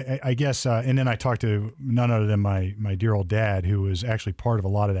 I guess, and then I talked to none other than my dear old dad, who was actually part of a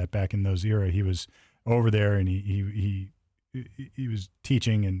lot of that back in those era. He was over there and he was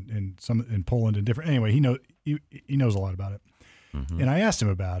teaching in Poland and different. Anyway, he knows a lot about it. Mm-hmm. And I asked him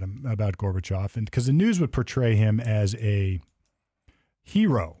about Gorbachev, and because the news would portray him as a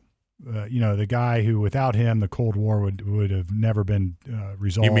hero, the guy who without him the Cold War would have never been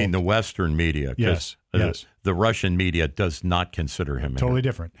resolved. You mean the Western media? Yes. The Russian media does not consider him totally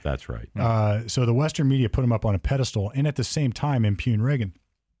different. That's right. So the Western media put him up on a pedestal, and at the same time impugn Reagan.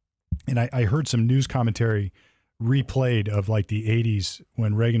 And I heard some news commentary replayed of like the 80s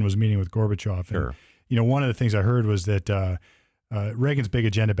when Reagan was meeting with Gorbachev. Sure. And, one of the things I heard was that Reagan's big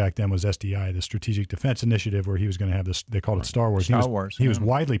agenda back then was SDI, the Strategic Defense Initiative, where he was going to have this. They called it Star Wars. He was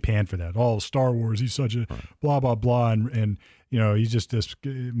widely panned for that. Oh, Star Wars! He's such a blah blah blah, and he's just this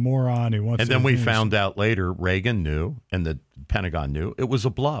moron who wants. And then we found out later, Reagan knew, and the Pentagon knew it was a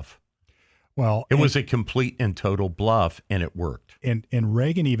bluff. Well, it was a complete and total bluff, and it worked. And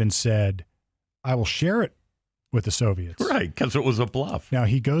Reagan even said, "I will share it with the Soviets." Right, because it was a bluff. Now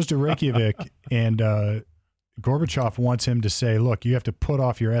he goes to Reykjavik and. Gorbachev wants him to say, look, you have to put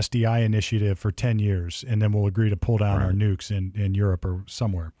off your SDI initiative for 10 years, and then we'll agree to pull down our nukes in Europe or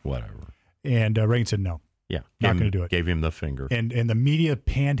somewhere. Whatever. And Reagan said, no. Yeah. Not going to do it. Gave him the finger. And the media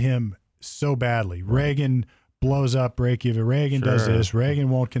panned him so badly. Right. Reagan blows up Reykjavik. Reagan does this. Reagan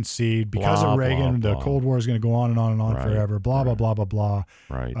won't concede. Because of Reagan, the Cold War is going to go on and on and on forever. Blah, blah, blah, blah, blah.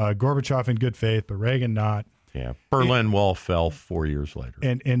 Right. Gorbachev in good faith, but Reagan not. Yeah, Berlin Wall fell 4 years later.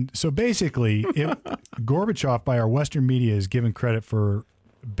 And so basically, Gorbachev, by our Western media, is given credit for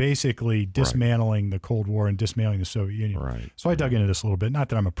basically dismantling the Cold War and dismantling the Soviet Union. Right. So I dug into this a little bit. Not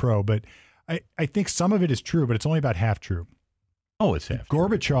that I'm a pro, but I think some of it is true, but it's only about half true. Oh, it's half true.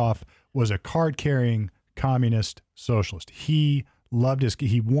 Gorbachev was a card-carrying communist socialist. He loved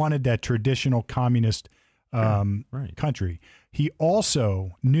he wanted that traditional communist Right. country. He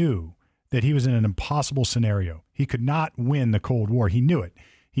also knew that he was in an impossible scenario. He could not win the Cold War. He knew it.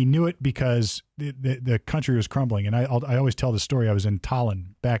 He knew it because the country was crumbling. And I always tell the story. I was in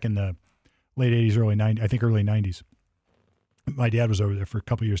Tallinn back in the late 80s, early 90s, I think early 90s. My dad was over there for a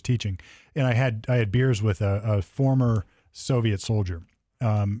couple of years teaching, and I had beers with a former Soviet soldier,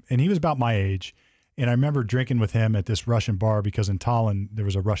 and he was about my age. And I remember drinking with him at this Russian bar because in Tallinn there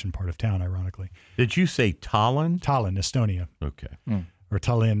was a Russian part of town, ironically. Did you say Tallinn? Tallinn, Estonia, Okay. or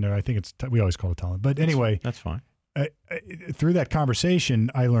Tallinn, or I think we always call it Tallinn. But anyway, That's fine. through that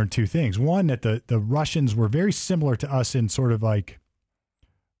conversation, I learned two things. One, that the Russians were very similar to us in sort of like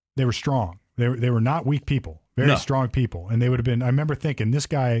they were strong. They were not weak people, very strong people. And they would have been, I remember thinking this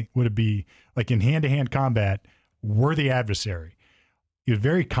guy would be like in hand-to-hand combat, worthy adversary. He was a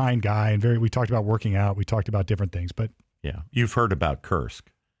very kind guy and we talked about working out. We talked about different things, but Yeah. You've heard about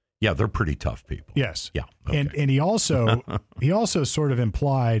Kursk. Yeah, they're pretty tough people. yes. Yeah. Okay. And he also sort of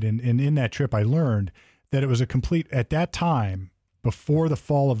implied, and in that trip I learned that it was at that time, before the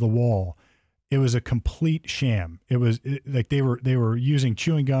fall of the wall, it was a complete sham. It was like they were using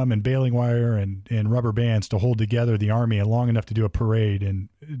chewing gum and baling wire and rubber bands to hold together the army long enough to do a parade and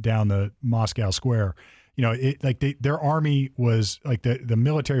down the Moscow Square. You know, their army was like the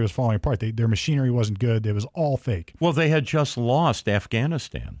military was falling apart. Their machinery wasn't good. It was all fake. Well, they had just lost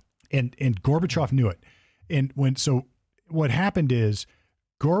Afghanistan. And Gorbachev knew it. And what happened is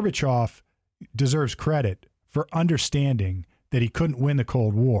Gorbachev deserves credit for understanding that he couldn't win the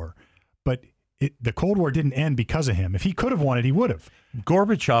Cold War, but the Cold War didn't end because of him. If he could have won it, he would have.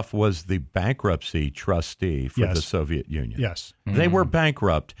 Gorbachev was the bankruptcy trustee for Yes. the Soviet Union. Yes. They were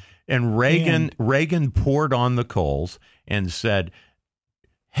bankrupt, and Reagan poured on the coals and said,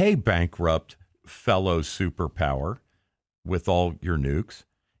 "Hey, bankrupt fellow superpower with all your nukes,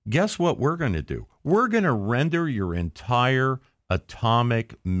 guess what we're going to do? We're going to render your entire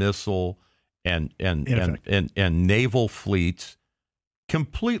atomic missile and naval fleets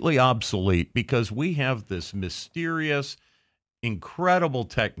completely obsolete because we have this mysterious, incredible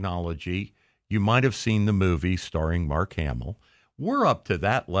technology. You might have seen the movie starring Mark Hamill. We're up to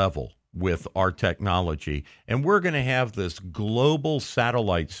that level with our technology, and we're going to have this global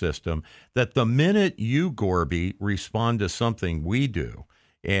satellite system that the minute you, Gorby, respond to something we do,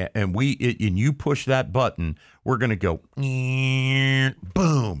 and you push that button, we're going to go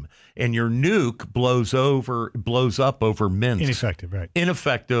boom, and your nuke blows up over Minsk. Ineffective, right?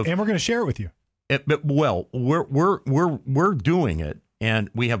 Ineffective. And we're going to share it with you. Well, we're doing it, and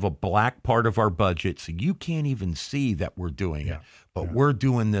we have a black part of our budget, so you can't even see that we're doing it. But we're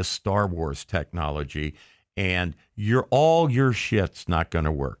doing this Star Wars technology, and all your shit's not going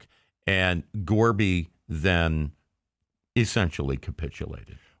to work. And Gorby then essentially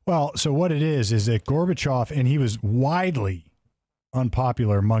capitulated. Well, so what it is that Gorbachev, and he was widely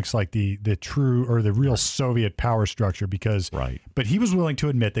unpopular amongst like the true or the real Soviet power structure but he was willing to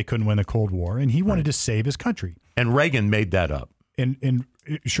admit they couldn't win the Cold War, and he wanted to save his country. And Reagan made that up. And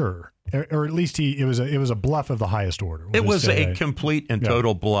sure, or at least it was a bluff of the highest order. It was a complete and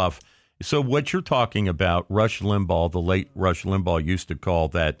total bluff. So what you're talking about, Rush Limbaugh, the late Rush Limbaugh, used to call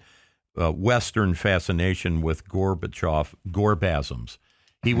that Western fascination with Gorbachev, Gorbasms.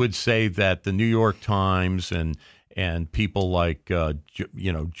 He would say that the New York Times and people like John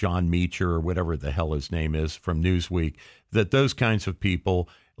Meacher or whatever the hell his name is from Newsweek, that those kinds of people,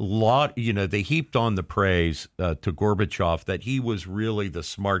 they heaped on the praise to Gorbachev that he was really the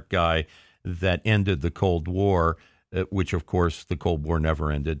smart guy that ended the Cold War, which of course the Cold War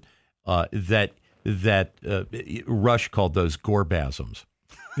never ended. That Rush called those Gorbasms.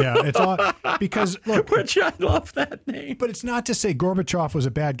 Yeah, it's all because look, which I love that name. But it's not to say Gorbachev was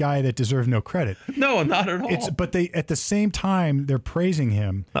a bad guy that deserved no credit. No, not at all. But they at the same time they're praising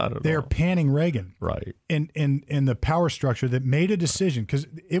him. They're panning Reagan, right? And the power structure that made a decision, because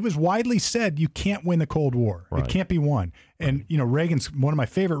it was widely said you can't win the Cold War. Right. It can't be won. And Reagan's one of my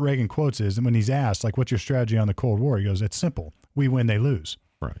favorite Reagan quotes is, and when he's asked like, "What's your strategy on the Cold War?" He goes, "It's simple. We win, they lose."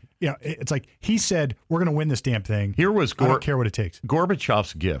 Right. Yeah, it's like he said, "We're going to win this damn thing." Here was I don't care what it takes.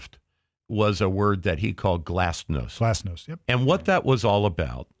 Gorbachev's gift was a word that he called glasnost. Glasnost, yep. And what that was all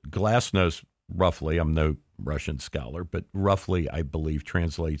about, glasnost, roughly, I'm no Russian scholar, but roughly, I believe,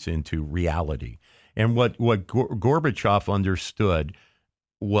 translates into reality. And what Gorbachev understood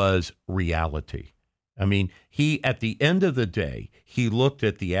was reality. I mean, at the end of the day, he looked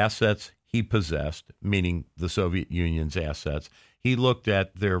at the assets he possessed, meaning the Soviet Union's assets. He looked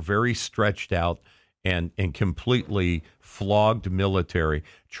at their very stretched out and completely flogged military,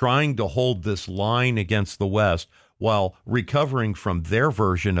 trying to hold this line against the West while recovering from their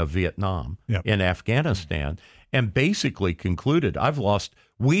version of Vietnam Yep. in Afghanistan, and basically concluded,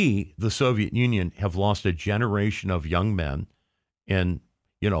 we, the Soviet Union, have lost a generation of young men and,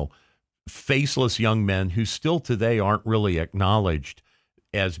 faceless young men who still today aren't really acknowledged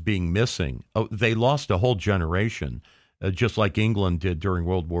as being missing. Oh, they lost a whole generation, just like England did during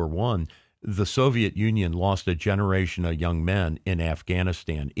World War I. The Soviet Union lost a generation of young men in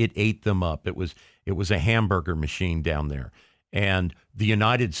Afghanistan. It ate them up. It was a hamburger machine down there. And the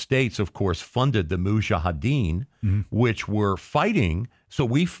United States, of course, funded the Mujahideen, which were fighting. So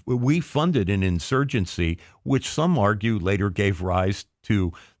we funded an insurgency, which some argue later gave rise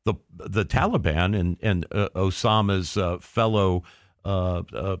to the Taliban and Osama's fellow,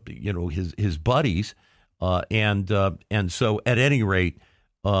 his buddies. And so at any rate,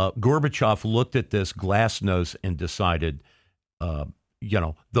 Gorbachev looked at this glasnost and decided,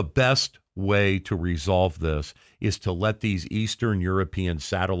 the best way to resolve this is to let these Eastern European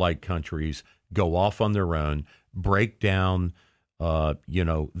satellite countries go off on their own, break down, break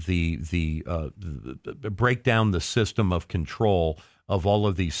down the system of control of all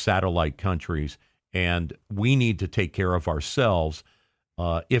of these satellite countries, and we need to take care of ourselves.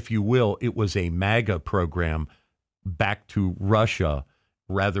 If you will, it was a MAGA program back to Russia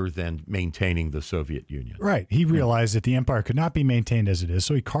rather than maintaining the Soviet Union. Right. He realized that the empire could not be maintained as it is,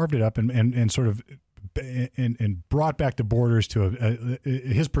 so he carved it up and sort of and brought back the borders to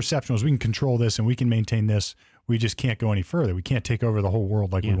his perception was we can control this and we can maintain this. We just can't go any further. We can't take over the whole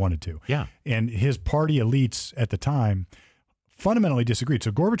world like we wanted to. Yeah. And his party elites at the time fundamentally disagreed.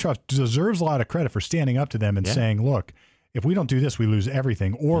 So Gorbachev deserves a lot of credit for standing up to them and saying, look, if we don't do this, we lose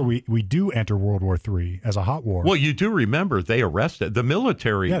everything, or we do enter World War III as a hot war. Well, you do remember they arrested the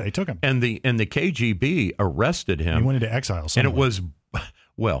military. Yeah, they took him, and the KGB arrested him. He went into exile somewhere. And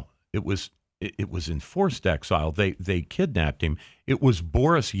it was enforced exile. They kidnapped him. It was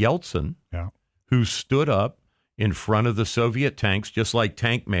Boris Yeltsin who stood up in front of the Soviet tanks, just like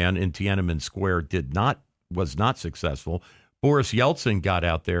Tank Man in Tiananmen Square was not successful. Boris Yeltsin got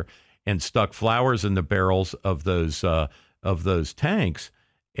out there and stuck flowers in the barrels of those tanks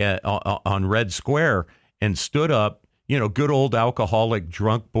on Red Square and stood up. Good old alcoholic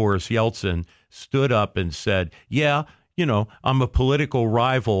drunk Boris Yeltsin stood up and said, I'm a political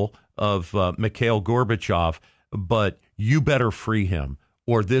rival of Mikhail Gorbachev, but you better free him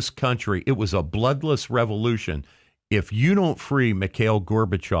or this country. It was a bloodless revolution. If you don't free Mikhail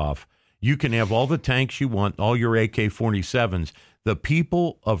Gorbachev, you can have all the tanks you want, all your AK-47s. The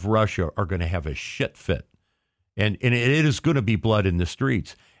people of Russia are going to have a shit fit, and it is going to be blood in the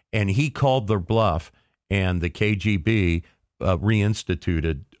streets. And he called their bluff, and the KGB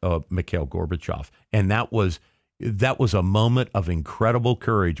reinstituted Mikhail Gorbachev, and that was a moment of incredible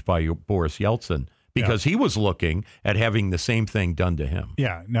courage by Boris Yeltsin because he was looking at having the same thing done to him.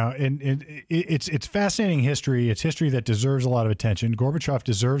 Yeah, no, and it's fascinating history. It's history that deserves a lot of attention. Gorbachev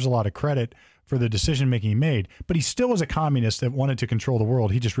deserves a lot of credit for the decision making he made, but he still was a communist that wanted to control the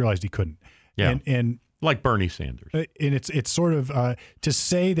world. He just realized he couldn't. Yeah, and like Bernie Sanders. And it's sort of to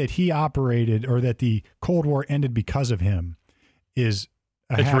say that he operated or that the Cold War ended because of him is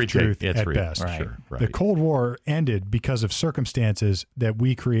a half-truth at best. Right. Sure, right. The Cold War ended because of circumstances that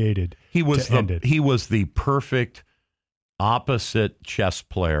we created. He was the perfect opposite chess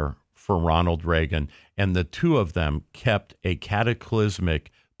player for Ronald Reagan, and the two of them kept a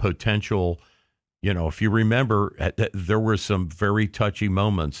cataclysmic potential. If you remember, there were some very touchy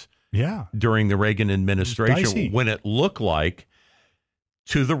moments during the Reagan administration when it looked like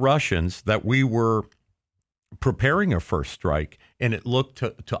to the Russians that we were preparing a first strike, and it looked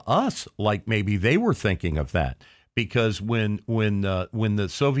to us like maybe they were thinking of that, because when the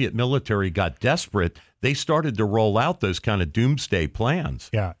Soviet military got desperate, they started to roll out those kind of doomsday plans.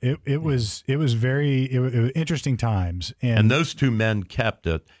 Yeah, it was very interesting times, and those two men kept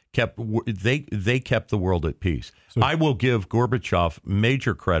the world at peace. So, I will give Gorbachev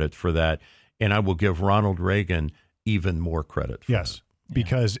major credit for that, and I will give Ronald Reagan even more credit for that.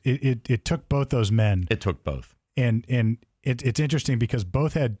 Because it took both those men. It took both, and it's interesting because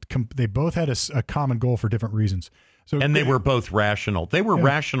they both had a common goal for different reasons. So they were both rational. They were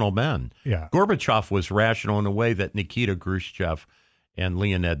rational men. Yeah, Gorbachev was rational in a way that Nikita Khrushchev and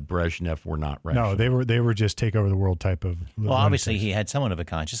Leonid Brezhnev were not rational. No, they were just take over the world type of. Well, obviously he had somewhat of a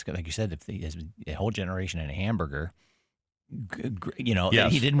conscience, like you said. If a whole generation in a hamburger. He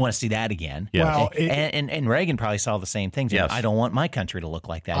didn't want to see that again. Yes. Well, and Reagan probably saw the same things. Yes. I don't want my country to look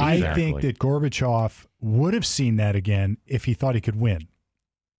like that. I think that Gorbachev would have seen that again if he thought he could win.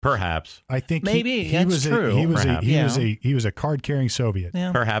 Perhaps. I think Maybe, he that's was true. he was a card carrying Soviet.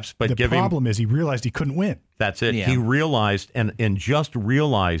 Yeah. Perhaps, but The problem is he realized he couldn't win. that's it. Yeah. He realized, and just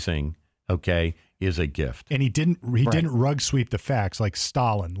realizing, okay, is a gift. And he didn't rug sweep the facts like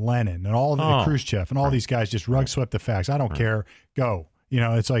Stalin, Lenin, and all the Khrushchev and all these guys just rug swept the facts. I don't care. Go.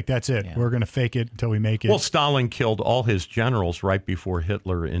 It's like, that's it. Yeah. We're going to fake it until we make it. Well, Stalin killed all his generals right before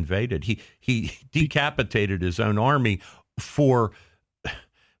Hitler invaded. He decapitated his own army for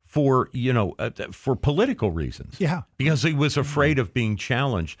political reasons. Yeah. Because he was afraid of being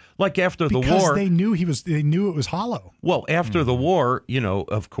challenged. Like after the because war. they knew it was hollow. Well, after the war,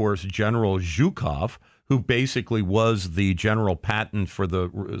 of course, General Zhukov, who basically was the General Patton for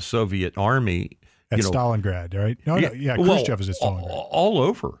the Soviet army. At Stalingrad, right? Khrushchev is at Stalingrad. All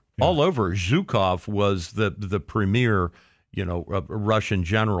over. Zhukov was the premier, Russian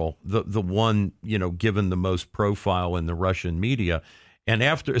general, the one, given the most profile in the Russian media. And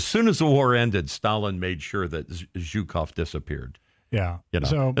as soon as the war ended, Stalin made sure that Zhukov disappeared. Yeah.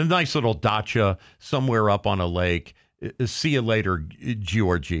 So a nice little dacha somewhere up on a lake. See you later,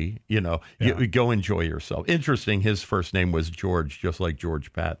 Georgie. You go enjoy yourself. Interesting. His first name was George, just like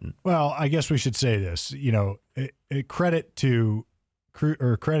George Patton. Well, I guess we should say this. Credit to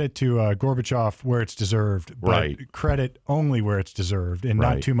Gorbachev where it's deserved, but right. Credit only where it's deserved, and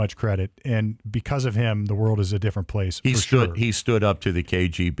right. not too much credit. And because of him, the world is a different place. He stood up to the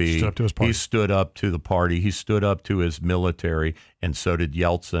KGB. Stood up to his party. He stood up to the party. He stood up to his military, and so did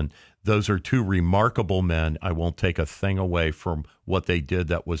Yeltsin. Those are two remarkable men. I won't take a thing away from what they did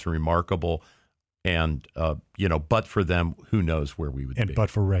that was remarkable. And, but for them, who knows where we would be. And but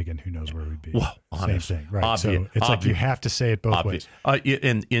for Reagan, who knows where we'd be. Well, same thing, right? So it's like you have to say it both ways.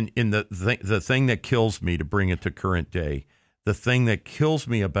 In the thing that kills me, to bring it to current day, the thing that kills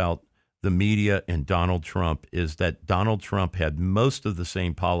me about the media and Donald Trump is that Donald Trump had most of the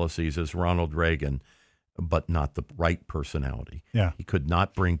same policies as Ronald Reagan, but not the right personality. Yeah. He could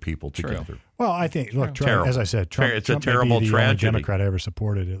not bring people together. Well, I think, look, Trump, as I said, Trump, it's Trump a terrible may be the tragedy. only Democrat I ever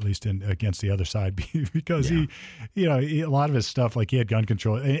supported, at least against the other side, because he, a lot of his stuff, like he had gun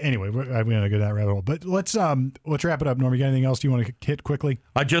control. Anyway, I'm going to go down that rabbit hole. But let's wrap it up. Norm, you got anything else you want to hit quickly?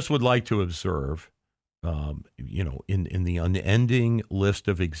 I just would like to observe, in the unending list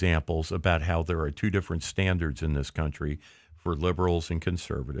of examples about how there are two different standards in this country for liberals and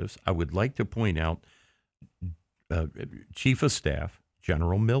conservatives, I would like to point out Chief of Staff,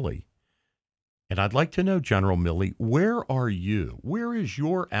 General Milley. And I'd like to know, General Milley, where are you? Where is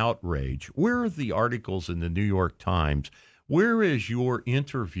your outrage? Where are the articles in the New York Times? Where is your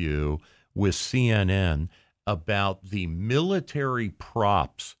interview with CNN about the military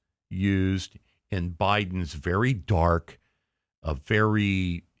props used in Biden's very dark,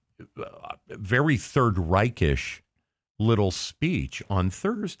 very Third Reich-ish little speech on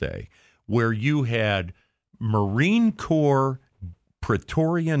Thursday, where you had Marine Corps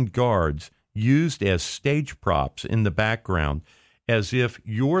Praetorian Guards used as stage props in the background, as if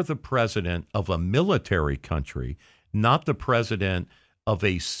you're the president of a military country, not the president of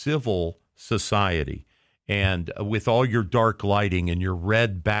a civil society. And with all your dark lighting and your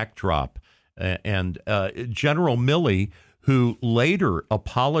red backdrop, and General Milley, who later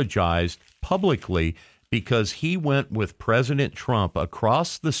apologized publicly because he went with President Trump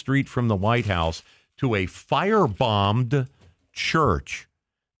across the street from the White House to a firebombed church.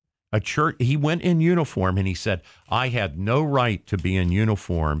 A church. He went in uniform and he said, I had no right to be in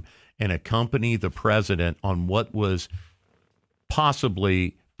uniform and accompany the president on what was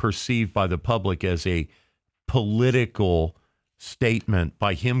possibly perceived by the public as a political statement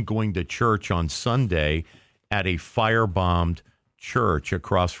by him going to church on Sunday at a firebombed church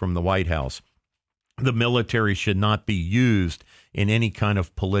across from the White House. The military should not be used in any kind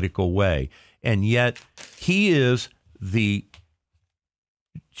of political way. And yet he is the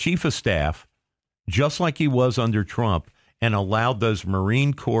chief of staff, just like he was under Trump, and allowed those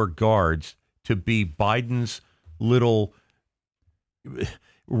Marine Corps guards to be Biden's little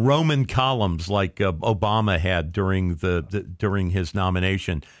Roman columns like Obama had during his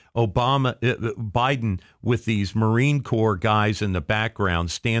nomination. Biden with these Marine Corps guys in the background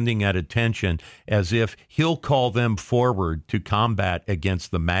standing at attention as if he'll call them forward to combat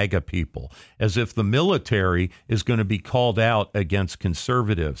against the MAGA people, as if the military is going to be called out against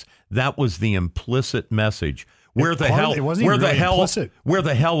conservatives. That was the implicit message. Where the hell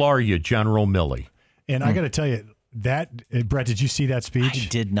are you, General Milley? And I got to tell you, Brett, did you see that speech? I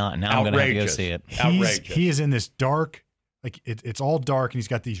did not. Now I'm going to have to go see it. He is in this dark like it's all dark, and he's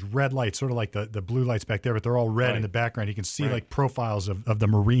got these red lights, sort of like the blue lights back there, but they're all red Right. in the background. You can see Right. like profiles of the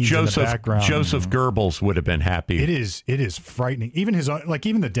Marines in the background. Joseph Goebbels would have been happy. It is frightening. Even his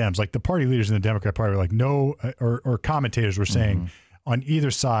even the Dems, like the party leaders in the Democrat Party, were like or commentators were saying on either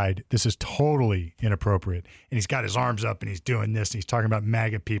side, this is totally inappropriate. And he's got his arms up and he's doing this and he's talking about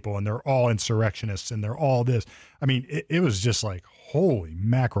MAGA people and they're all insurrectionists and they're all this. I mean, it was just like, holy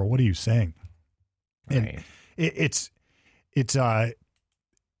mackerel, what are you saying? And Right.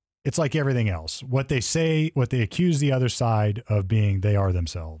 it's like everything else. What they say, what they accuse the other side of being, they are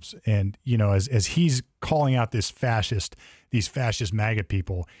themselves. And, you know, as he's calling out these fascist MAGA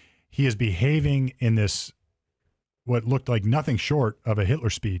people, he is behaving in this, what looked like nothing short of a Hitler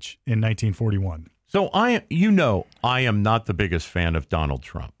speech in 1941. So I am not the biggest fan of Donald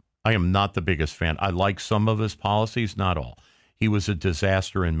Trump. I am not the biggest fan. I like some of his policies, not all. He was a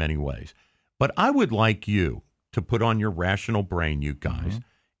disaster in many ways. But I would like you to put on your rational brain, you guys,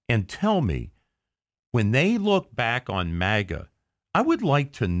 and tell me, when they look back on MAGA, I would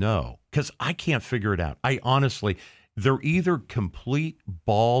like to know, because I can't figure it out. I honestly, they're either complete,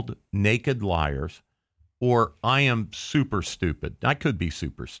 bald, naked liars, or I am super stupid. I could be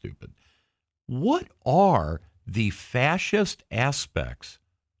super stupid. What are the fascist aspects,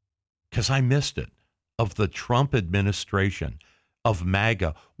 because I missed it, of the Trump administration, of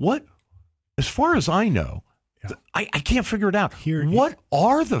MAGA? What, as far as I know, Yeah. I can't figure it out. What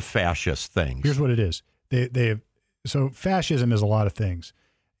are the fascist things? Here's what it is. So fascism is a lot of things.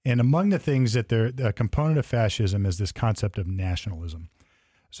 And among the things that a component of fascism is this concept of nationalism.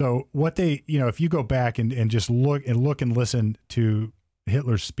 So what if you go back and just look and listen to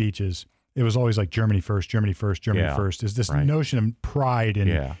Hitler's speeches, it was always like Germany first, Germany first, Germany Yeah, first. Is this right. notion of pride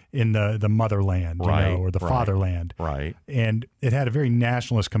in the motherland, Right, or the right. fatherland. Right, And it had a very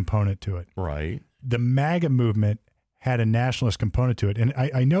nationalist component to it. right. The MAGA movement had a nationalist component to it. And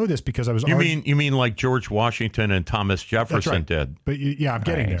I know this because I was You mean like George Washington and Thomas Jefferson right. did? But I'm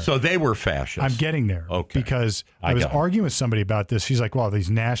getting there. So they were fascists. I'm getting there. Okay. Because I I was got it. arguing with somebody about this. She's like, well, these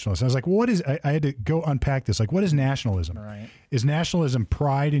nationalists. I was like, well, what is, I had to go unpack this. Like, what is nationalism? Right. Is nationalism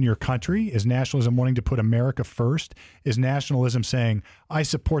pride in your country? Is nationalism wanting to put America first? Is nationalism saying, I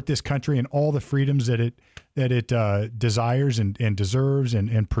support this country and all the freedoms that it desires and deserves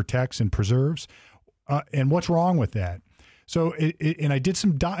and protects and preserves? And what's wrong with that? So, and I did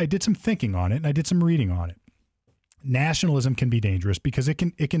some thinking on it, and I did some reading on it. Nationalism can be dangerous because it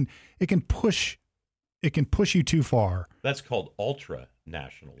can push you too far. That's called ultra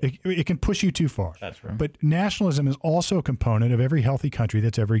nationalism. It can push you too far. That's right. But nationalism is also a component of every healthy country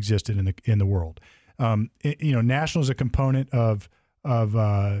that's ever existed in the world. Nationalism is a component of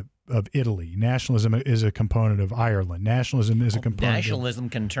Italy. Nationalism is a component of Ireland. Nationalism is a component. Nationalism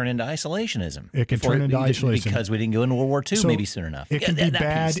can turn into isolationism. It can turn into isolation. Because we didn't go into World War II So maybe soon enough. It can be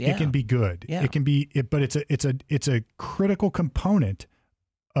bad. Piece, yeah. It can be good. Yeah. It can be. But it's a critical component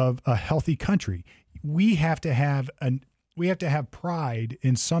of a healthy country. We have to have pride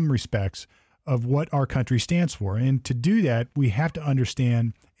in some respects of what our country stands for, and to do that, we have to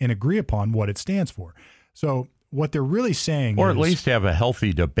understand and agree upon what it stands for. So what they're really saying, Or is, at least have a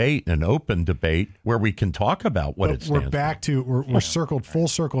healthy debate, an open debate where we can talk about what it stands we're back to we're circled full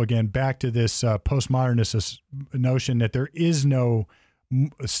circle again back to this postmodernist notion that there is no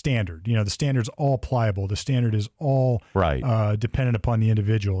standard. The standard's all pliable. The standard is all Right. dependent upon the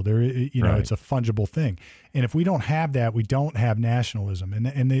individual. Right. It's a fungible thing. And if we don't have that, we don't have nationalism.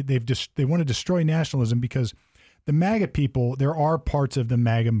 And they want to destroy nationalism because the MAGA people, there are parts of the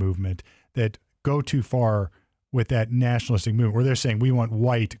MAGA movement that go too far with that nationalistic movement where they're saying we want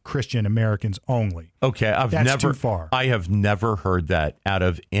white Christian Americans only. Okay, That's too far. I have never heard that out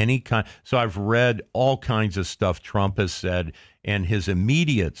of any kind. So I've read all kinds of stuff Trump has said and his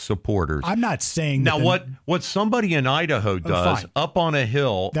immediate supporters. I'm not saying Now, that what somebody in Idaho does fine. up on a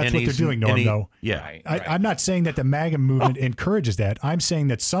hill. That's and what they're doing, Norm, though. Yeah. Right. I'm not saying that the MAGA movement encourages that. I'm saying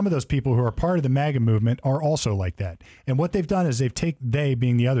that some of those people who are part of the MAGA movement are also like that. And what they've done is they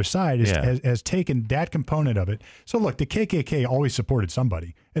being the other side, has taken that component of it. So look, the KKK always supported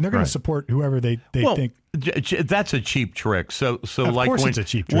somebody, and they're going Right. to support whoever they think. That's a cheap trick. So Of like course when it's a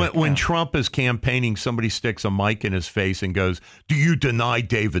cheap trick. when Trump is campaigning, somebody sticks a mic in his face and goes, "Do you deny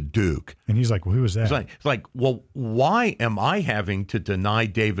David Duke?" And he's like, well, who is that? It's like, well, why am I having to deny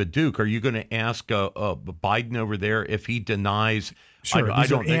David Duke? Are you going to ask Biden over there if he denies? Sure, I these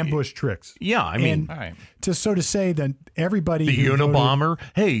don't are ambush tricks. Yeah, I mean, All right. To say that everybody the who voted- Unabomber.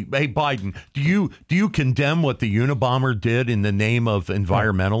 Hey, Biden, do you condemn what the Unabomber did in the name of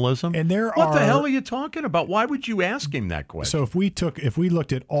environmentalism? And there what the are- hell are you talking about? Why would you ask him that question? So if we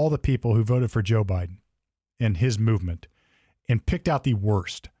looked at all the people who voted for Joe Biden and his movement, and picked out the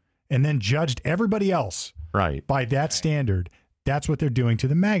worst and then judged everybody else Right. by that standard, that's what they're doing to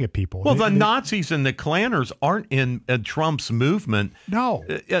the MAGA people. Well, the Nazis and the Klanners aren't in Trump's movement. No.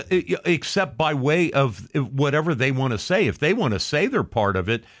 Except by way of whatever they want to say. If they want to say they're part of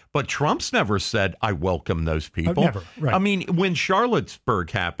it, but Trump's never said, I welcome those people. Never, right. I mean, when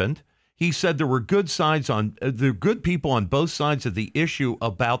Charlottesburg happened, he said there were good people on both sides of the issue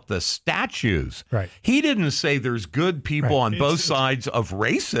about the statues. Right. He didn't say there's good people on both sides of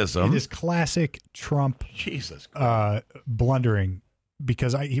racism. It is classic Trump Jesus blundering,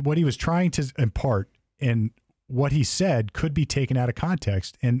 because what he was trying to impart and what he said could be taken out of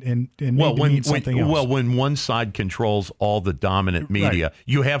context and mean something else. Well, when one side controls all the dominant media,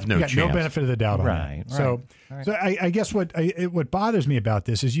 you have no chance. No benefit of the doubt on that. So I guess what bothers me about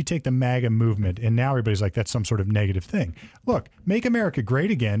this is you take the MAGA movement, and now everybody's like, that's some sort of negative thing. Look, Make America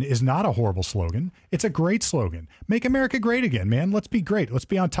Great Again is not a horrible slogan. It's a great slogan. Make America Great Again, man. Let's be great. Let's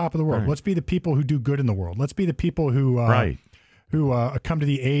be on top of the world. Right. Let's be the people who do good in the world. Let's be the people who come to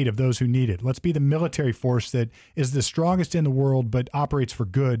the aid of those who need it. Let's be the military force that is the strongest in the world but operates for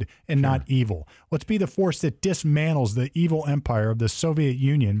good and not evil. Let's be the force that dismantles the evil empire of the Soviet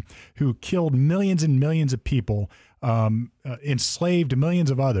Union, who killed millions and millions of people, enslaved millions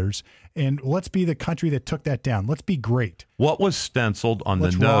of others, and let's be the country that took that down. Let's be great. What was stenciled on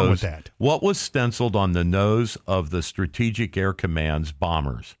What's the wrong nose? with that? What was stenciled on the nose of the Strategic Air Command's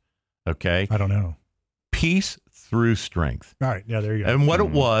bombers? Okay, I don't know. Peace through strength. All right, yeah, there you go. And what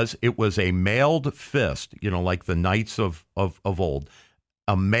it was a mailed fist, like the knights of old,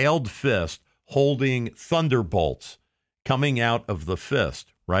 a mailed fist holding thunderbolts coming out of the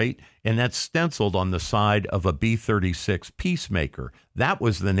fist, right? And that's stenciled on the side of a B-36 Peacemaker. That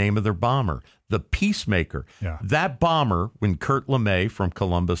was the name of their bomber, the Peacemaker. Yeah. That bomber, when Kurt LeMay from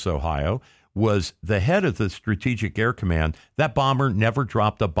Columbus, Ohio, was the head of the Strategic Air Command, that bomber never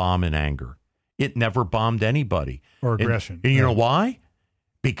dropped a bomb in anger. It never bombed anybody. Or aggression. And you know why?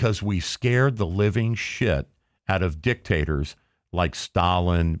 Because we scared the living shit out of dictators like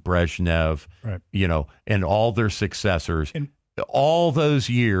Stalin, Brezhnev, right. And all their successors. And all those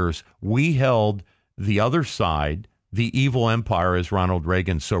years, we held the other side, the evil empire, as Ronald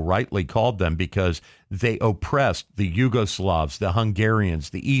Reagan so rightly called them, because they oppressed the Yugoslavs, the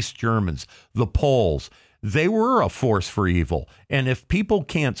Hungarians, the East Germans, the Poles. They were a force for evil. And if people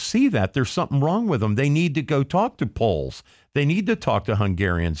can't see that, there's something wrong with them. They need to go talk to Poles. They need to talk to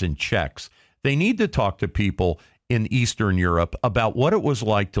Hungarians and Czechs. They need to talk to people in Eastern Europe about what it was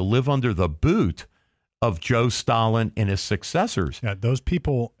like to live under the boot of Joe Stalin and his successors. Yeah, those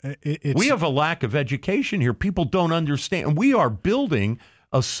people... we have a lack of education here. People don't understand. We are building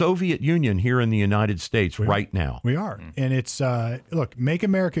a Soviet Union here in the United States right now. We are. And it's, look, Make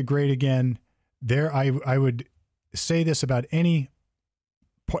America Great Again... I would say this about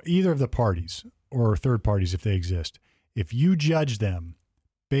either of the parties or third parties if they exist. If you judge them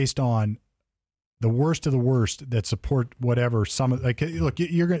based on the worst of the worst that support whatever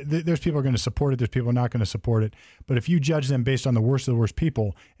there's people are going to support it. There's people not going to support it. But if you judge them based on the worst of the worst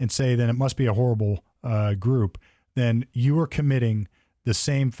people and say then it must be a horrible group, then you are committing the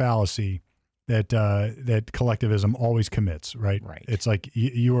same fallacy that collectivism always commits, right? Right. It's like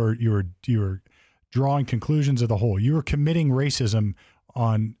you are drawing conclusions of the whole. You are committing racism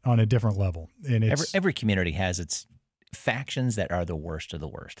on a different level, and it's every community has its factions that are the worst of the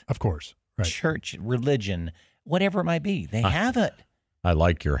worst. Of course, right? Church, religion, whatever it might be, they have it. I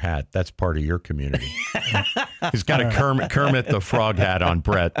like your hat. That's part of your community. He's got a Kermit the Frog hat on,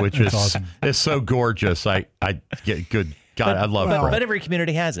 Brett, which is awesome. It's so gorgeous. I get good. God, I love Brett. But every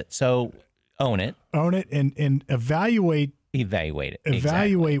community has it, so own it, and evaluate it.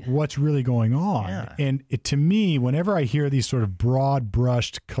 Evaluate what's really going on. Yeah. And to me, whenever I hear these sort of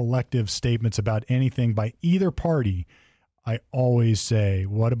broad-brushed collective statements about anything by either party, I always say,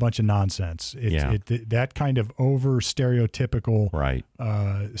 what a bunch of nonsense. That kind of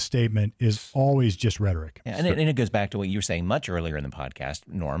over-stereotypical statement is always just rhetoric. Yeah, and it goes back to what you were saying much earlier in the podcast,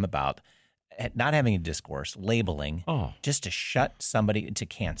 Norm, about not having a discourse, labeling, just to shut somebody, to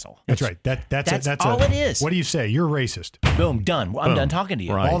cancel. That's right. That's all it is. What do you say? You're racist. Boom, done. I'm done talking to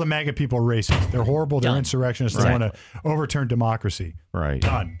you. Right. All the MAGA people are racist. They're horrible. They're insurrectionists. They want to overturn democracy. Right.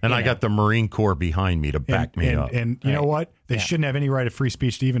 Done. And I got the Marine Corps behind me to back me up. And you know what? They shouldn't have any right of free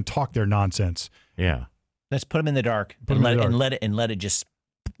speech to even talk their nonsense. Yeah. Let's put them in the dark and let it just.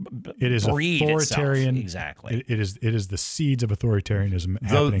 It is authoritarian. Itself. Exactly. It is the seeds of authoritarianism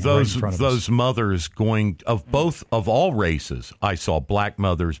happening right in front of those us. mothers of all races. I saw black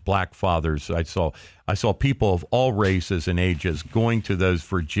mothers, black fathers. I saw people of all races and ages going to those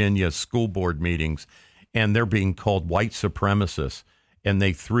Virginia school board meetings and they're being called white supremacists, and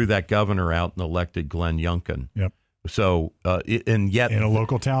they threw that governor out and elected Glenn Youngkin. Yep. So, and yet in a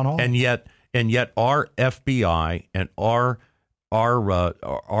local town hall, and yet our FBI and our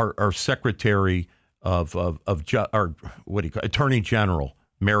Secretary of Attorney General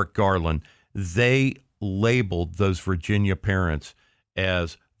Merrick Garland, they labeled those Virginia parents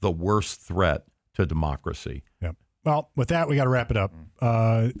as the worst threat to democracy. Yep. Well, with that, we got to wrap it up.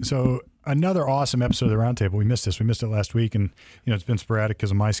 So another awesome episode of the Roundtable. We missed this. We missed it last week, and it's been sporadic because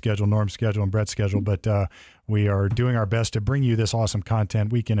of my schedule, Norm's schedule, and Brett's schedule. But we are doing our best to bring you this awesome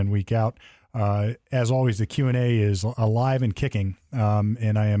content week in and week out. As always, the Q&A is alive and kicking,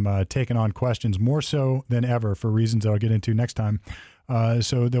 and I am taking on questions more so than ever for reasons that I'll get into next time.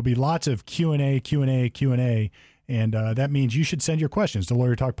 So there'll be lots of Q&A, and that means you should send your questions to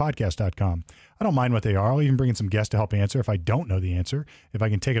lawyertalkpodcast.com. I don't mind what they are. I'll even bring in some guests to help answer if I don't know the answer. If I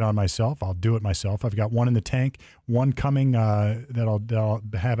can take it on myself, I'll do it myself. I've got one in the tank, one coming that I'll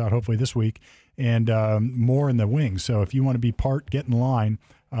have out hopefully this week, and more in the wings. So if you want to be part, get in line.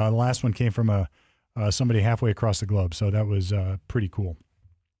 The last one came from somebody halfway across the globe, so that was pretty cool.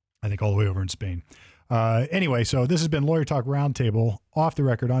 I think all the way over in Spain. Anyway, so this has been Lawyer Talk Roundtable, off the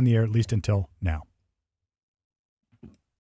record, on the air, at least until now.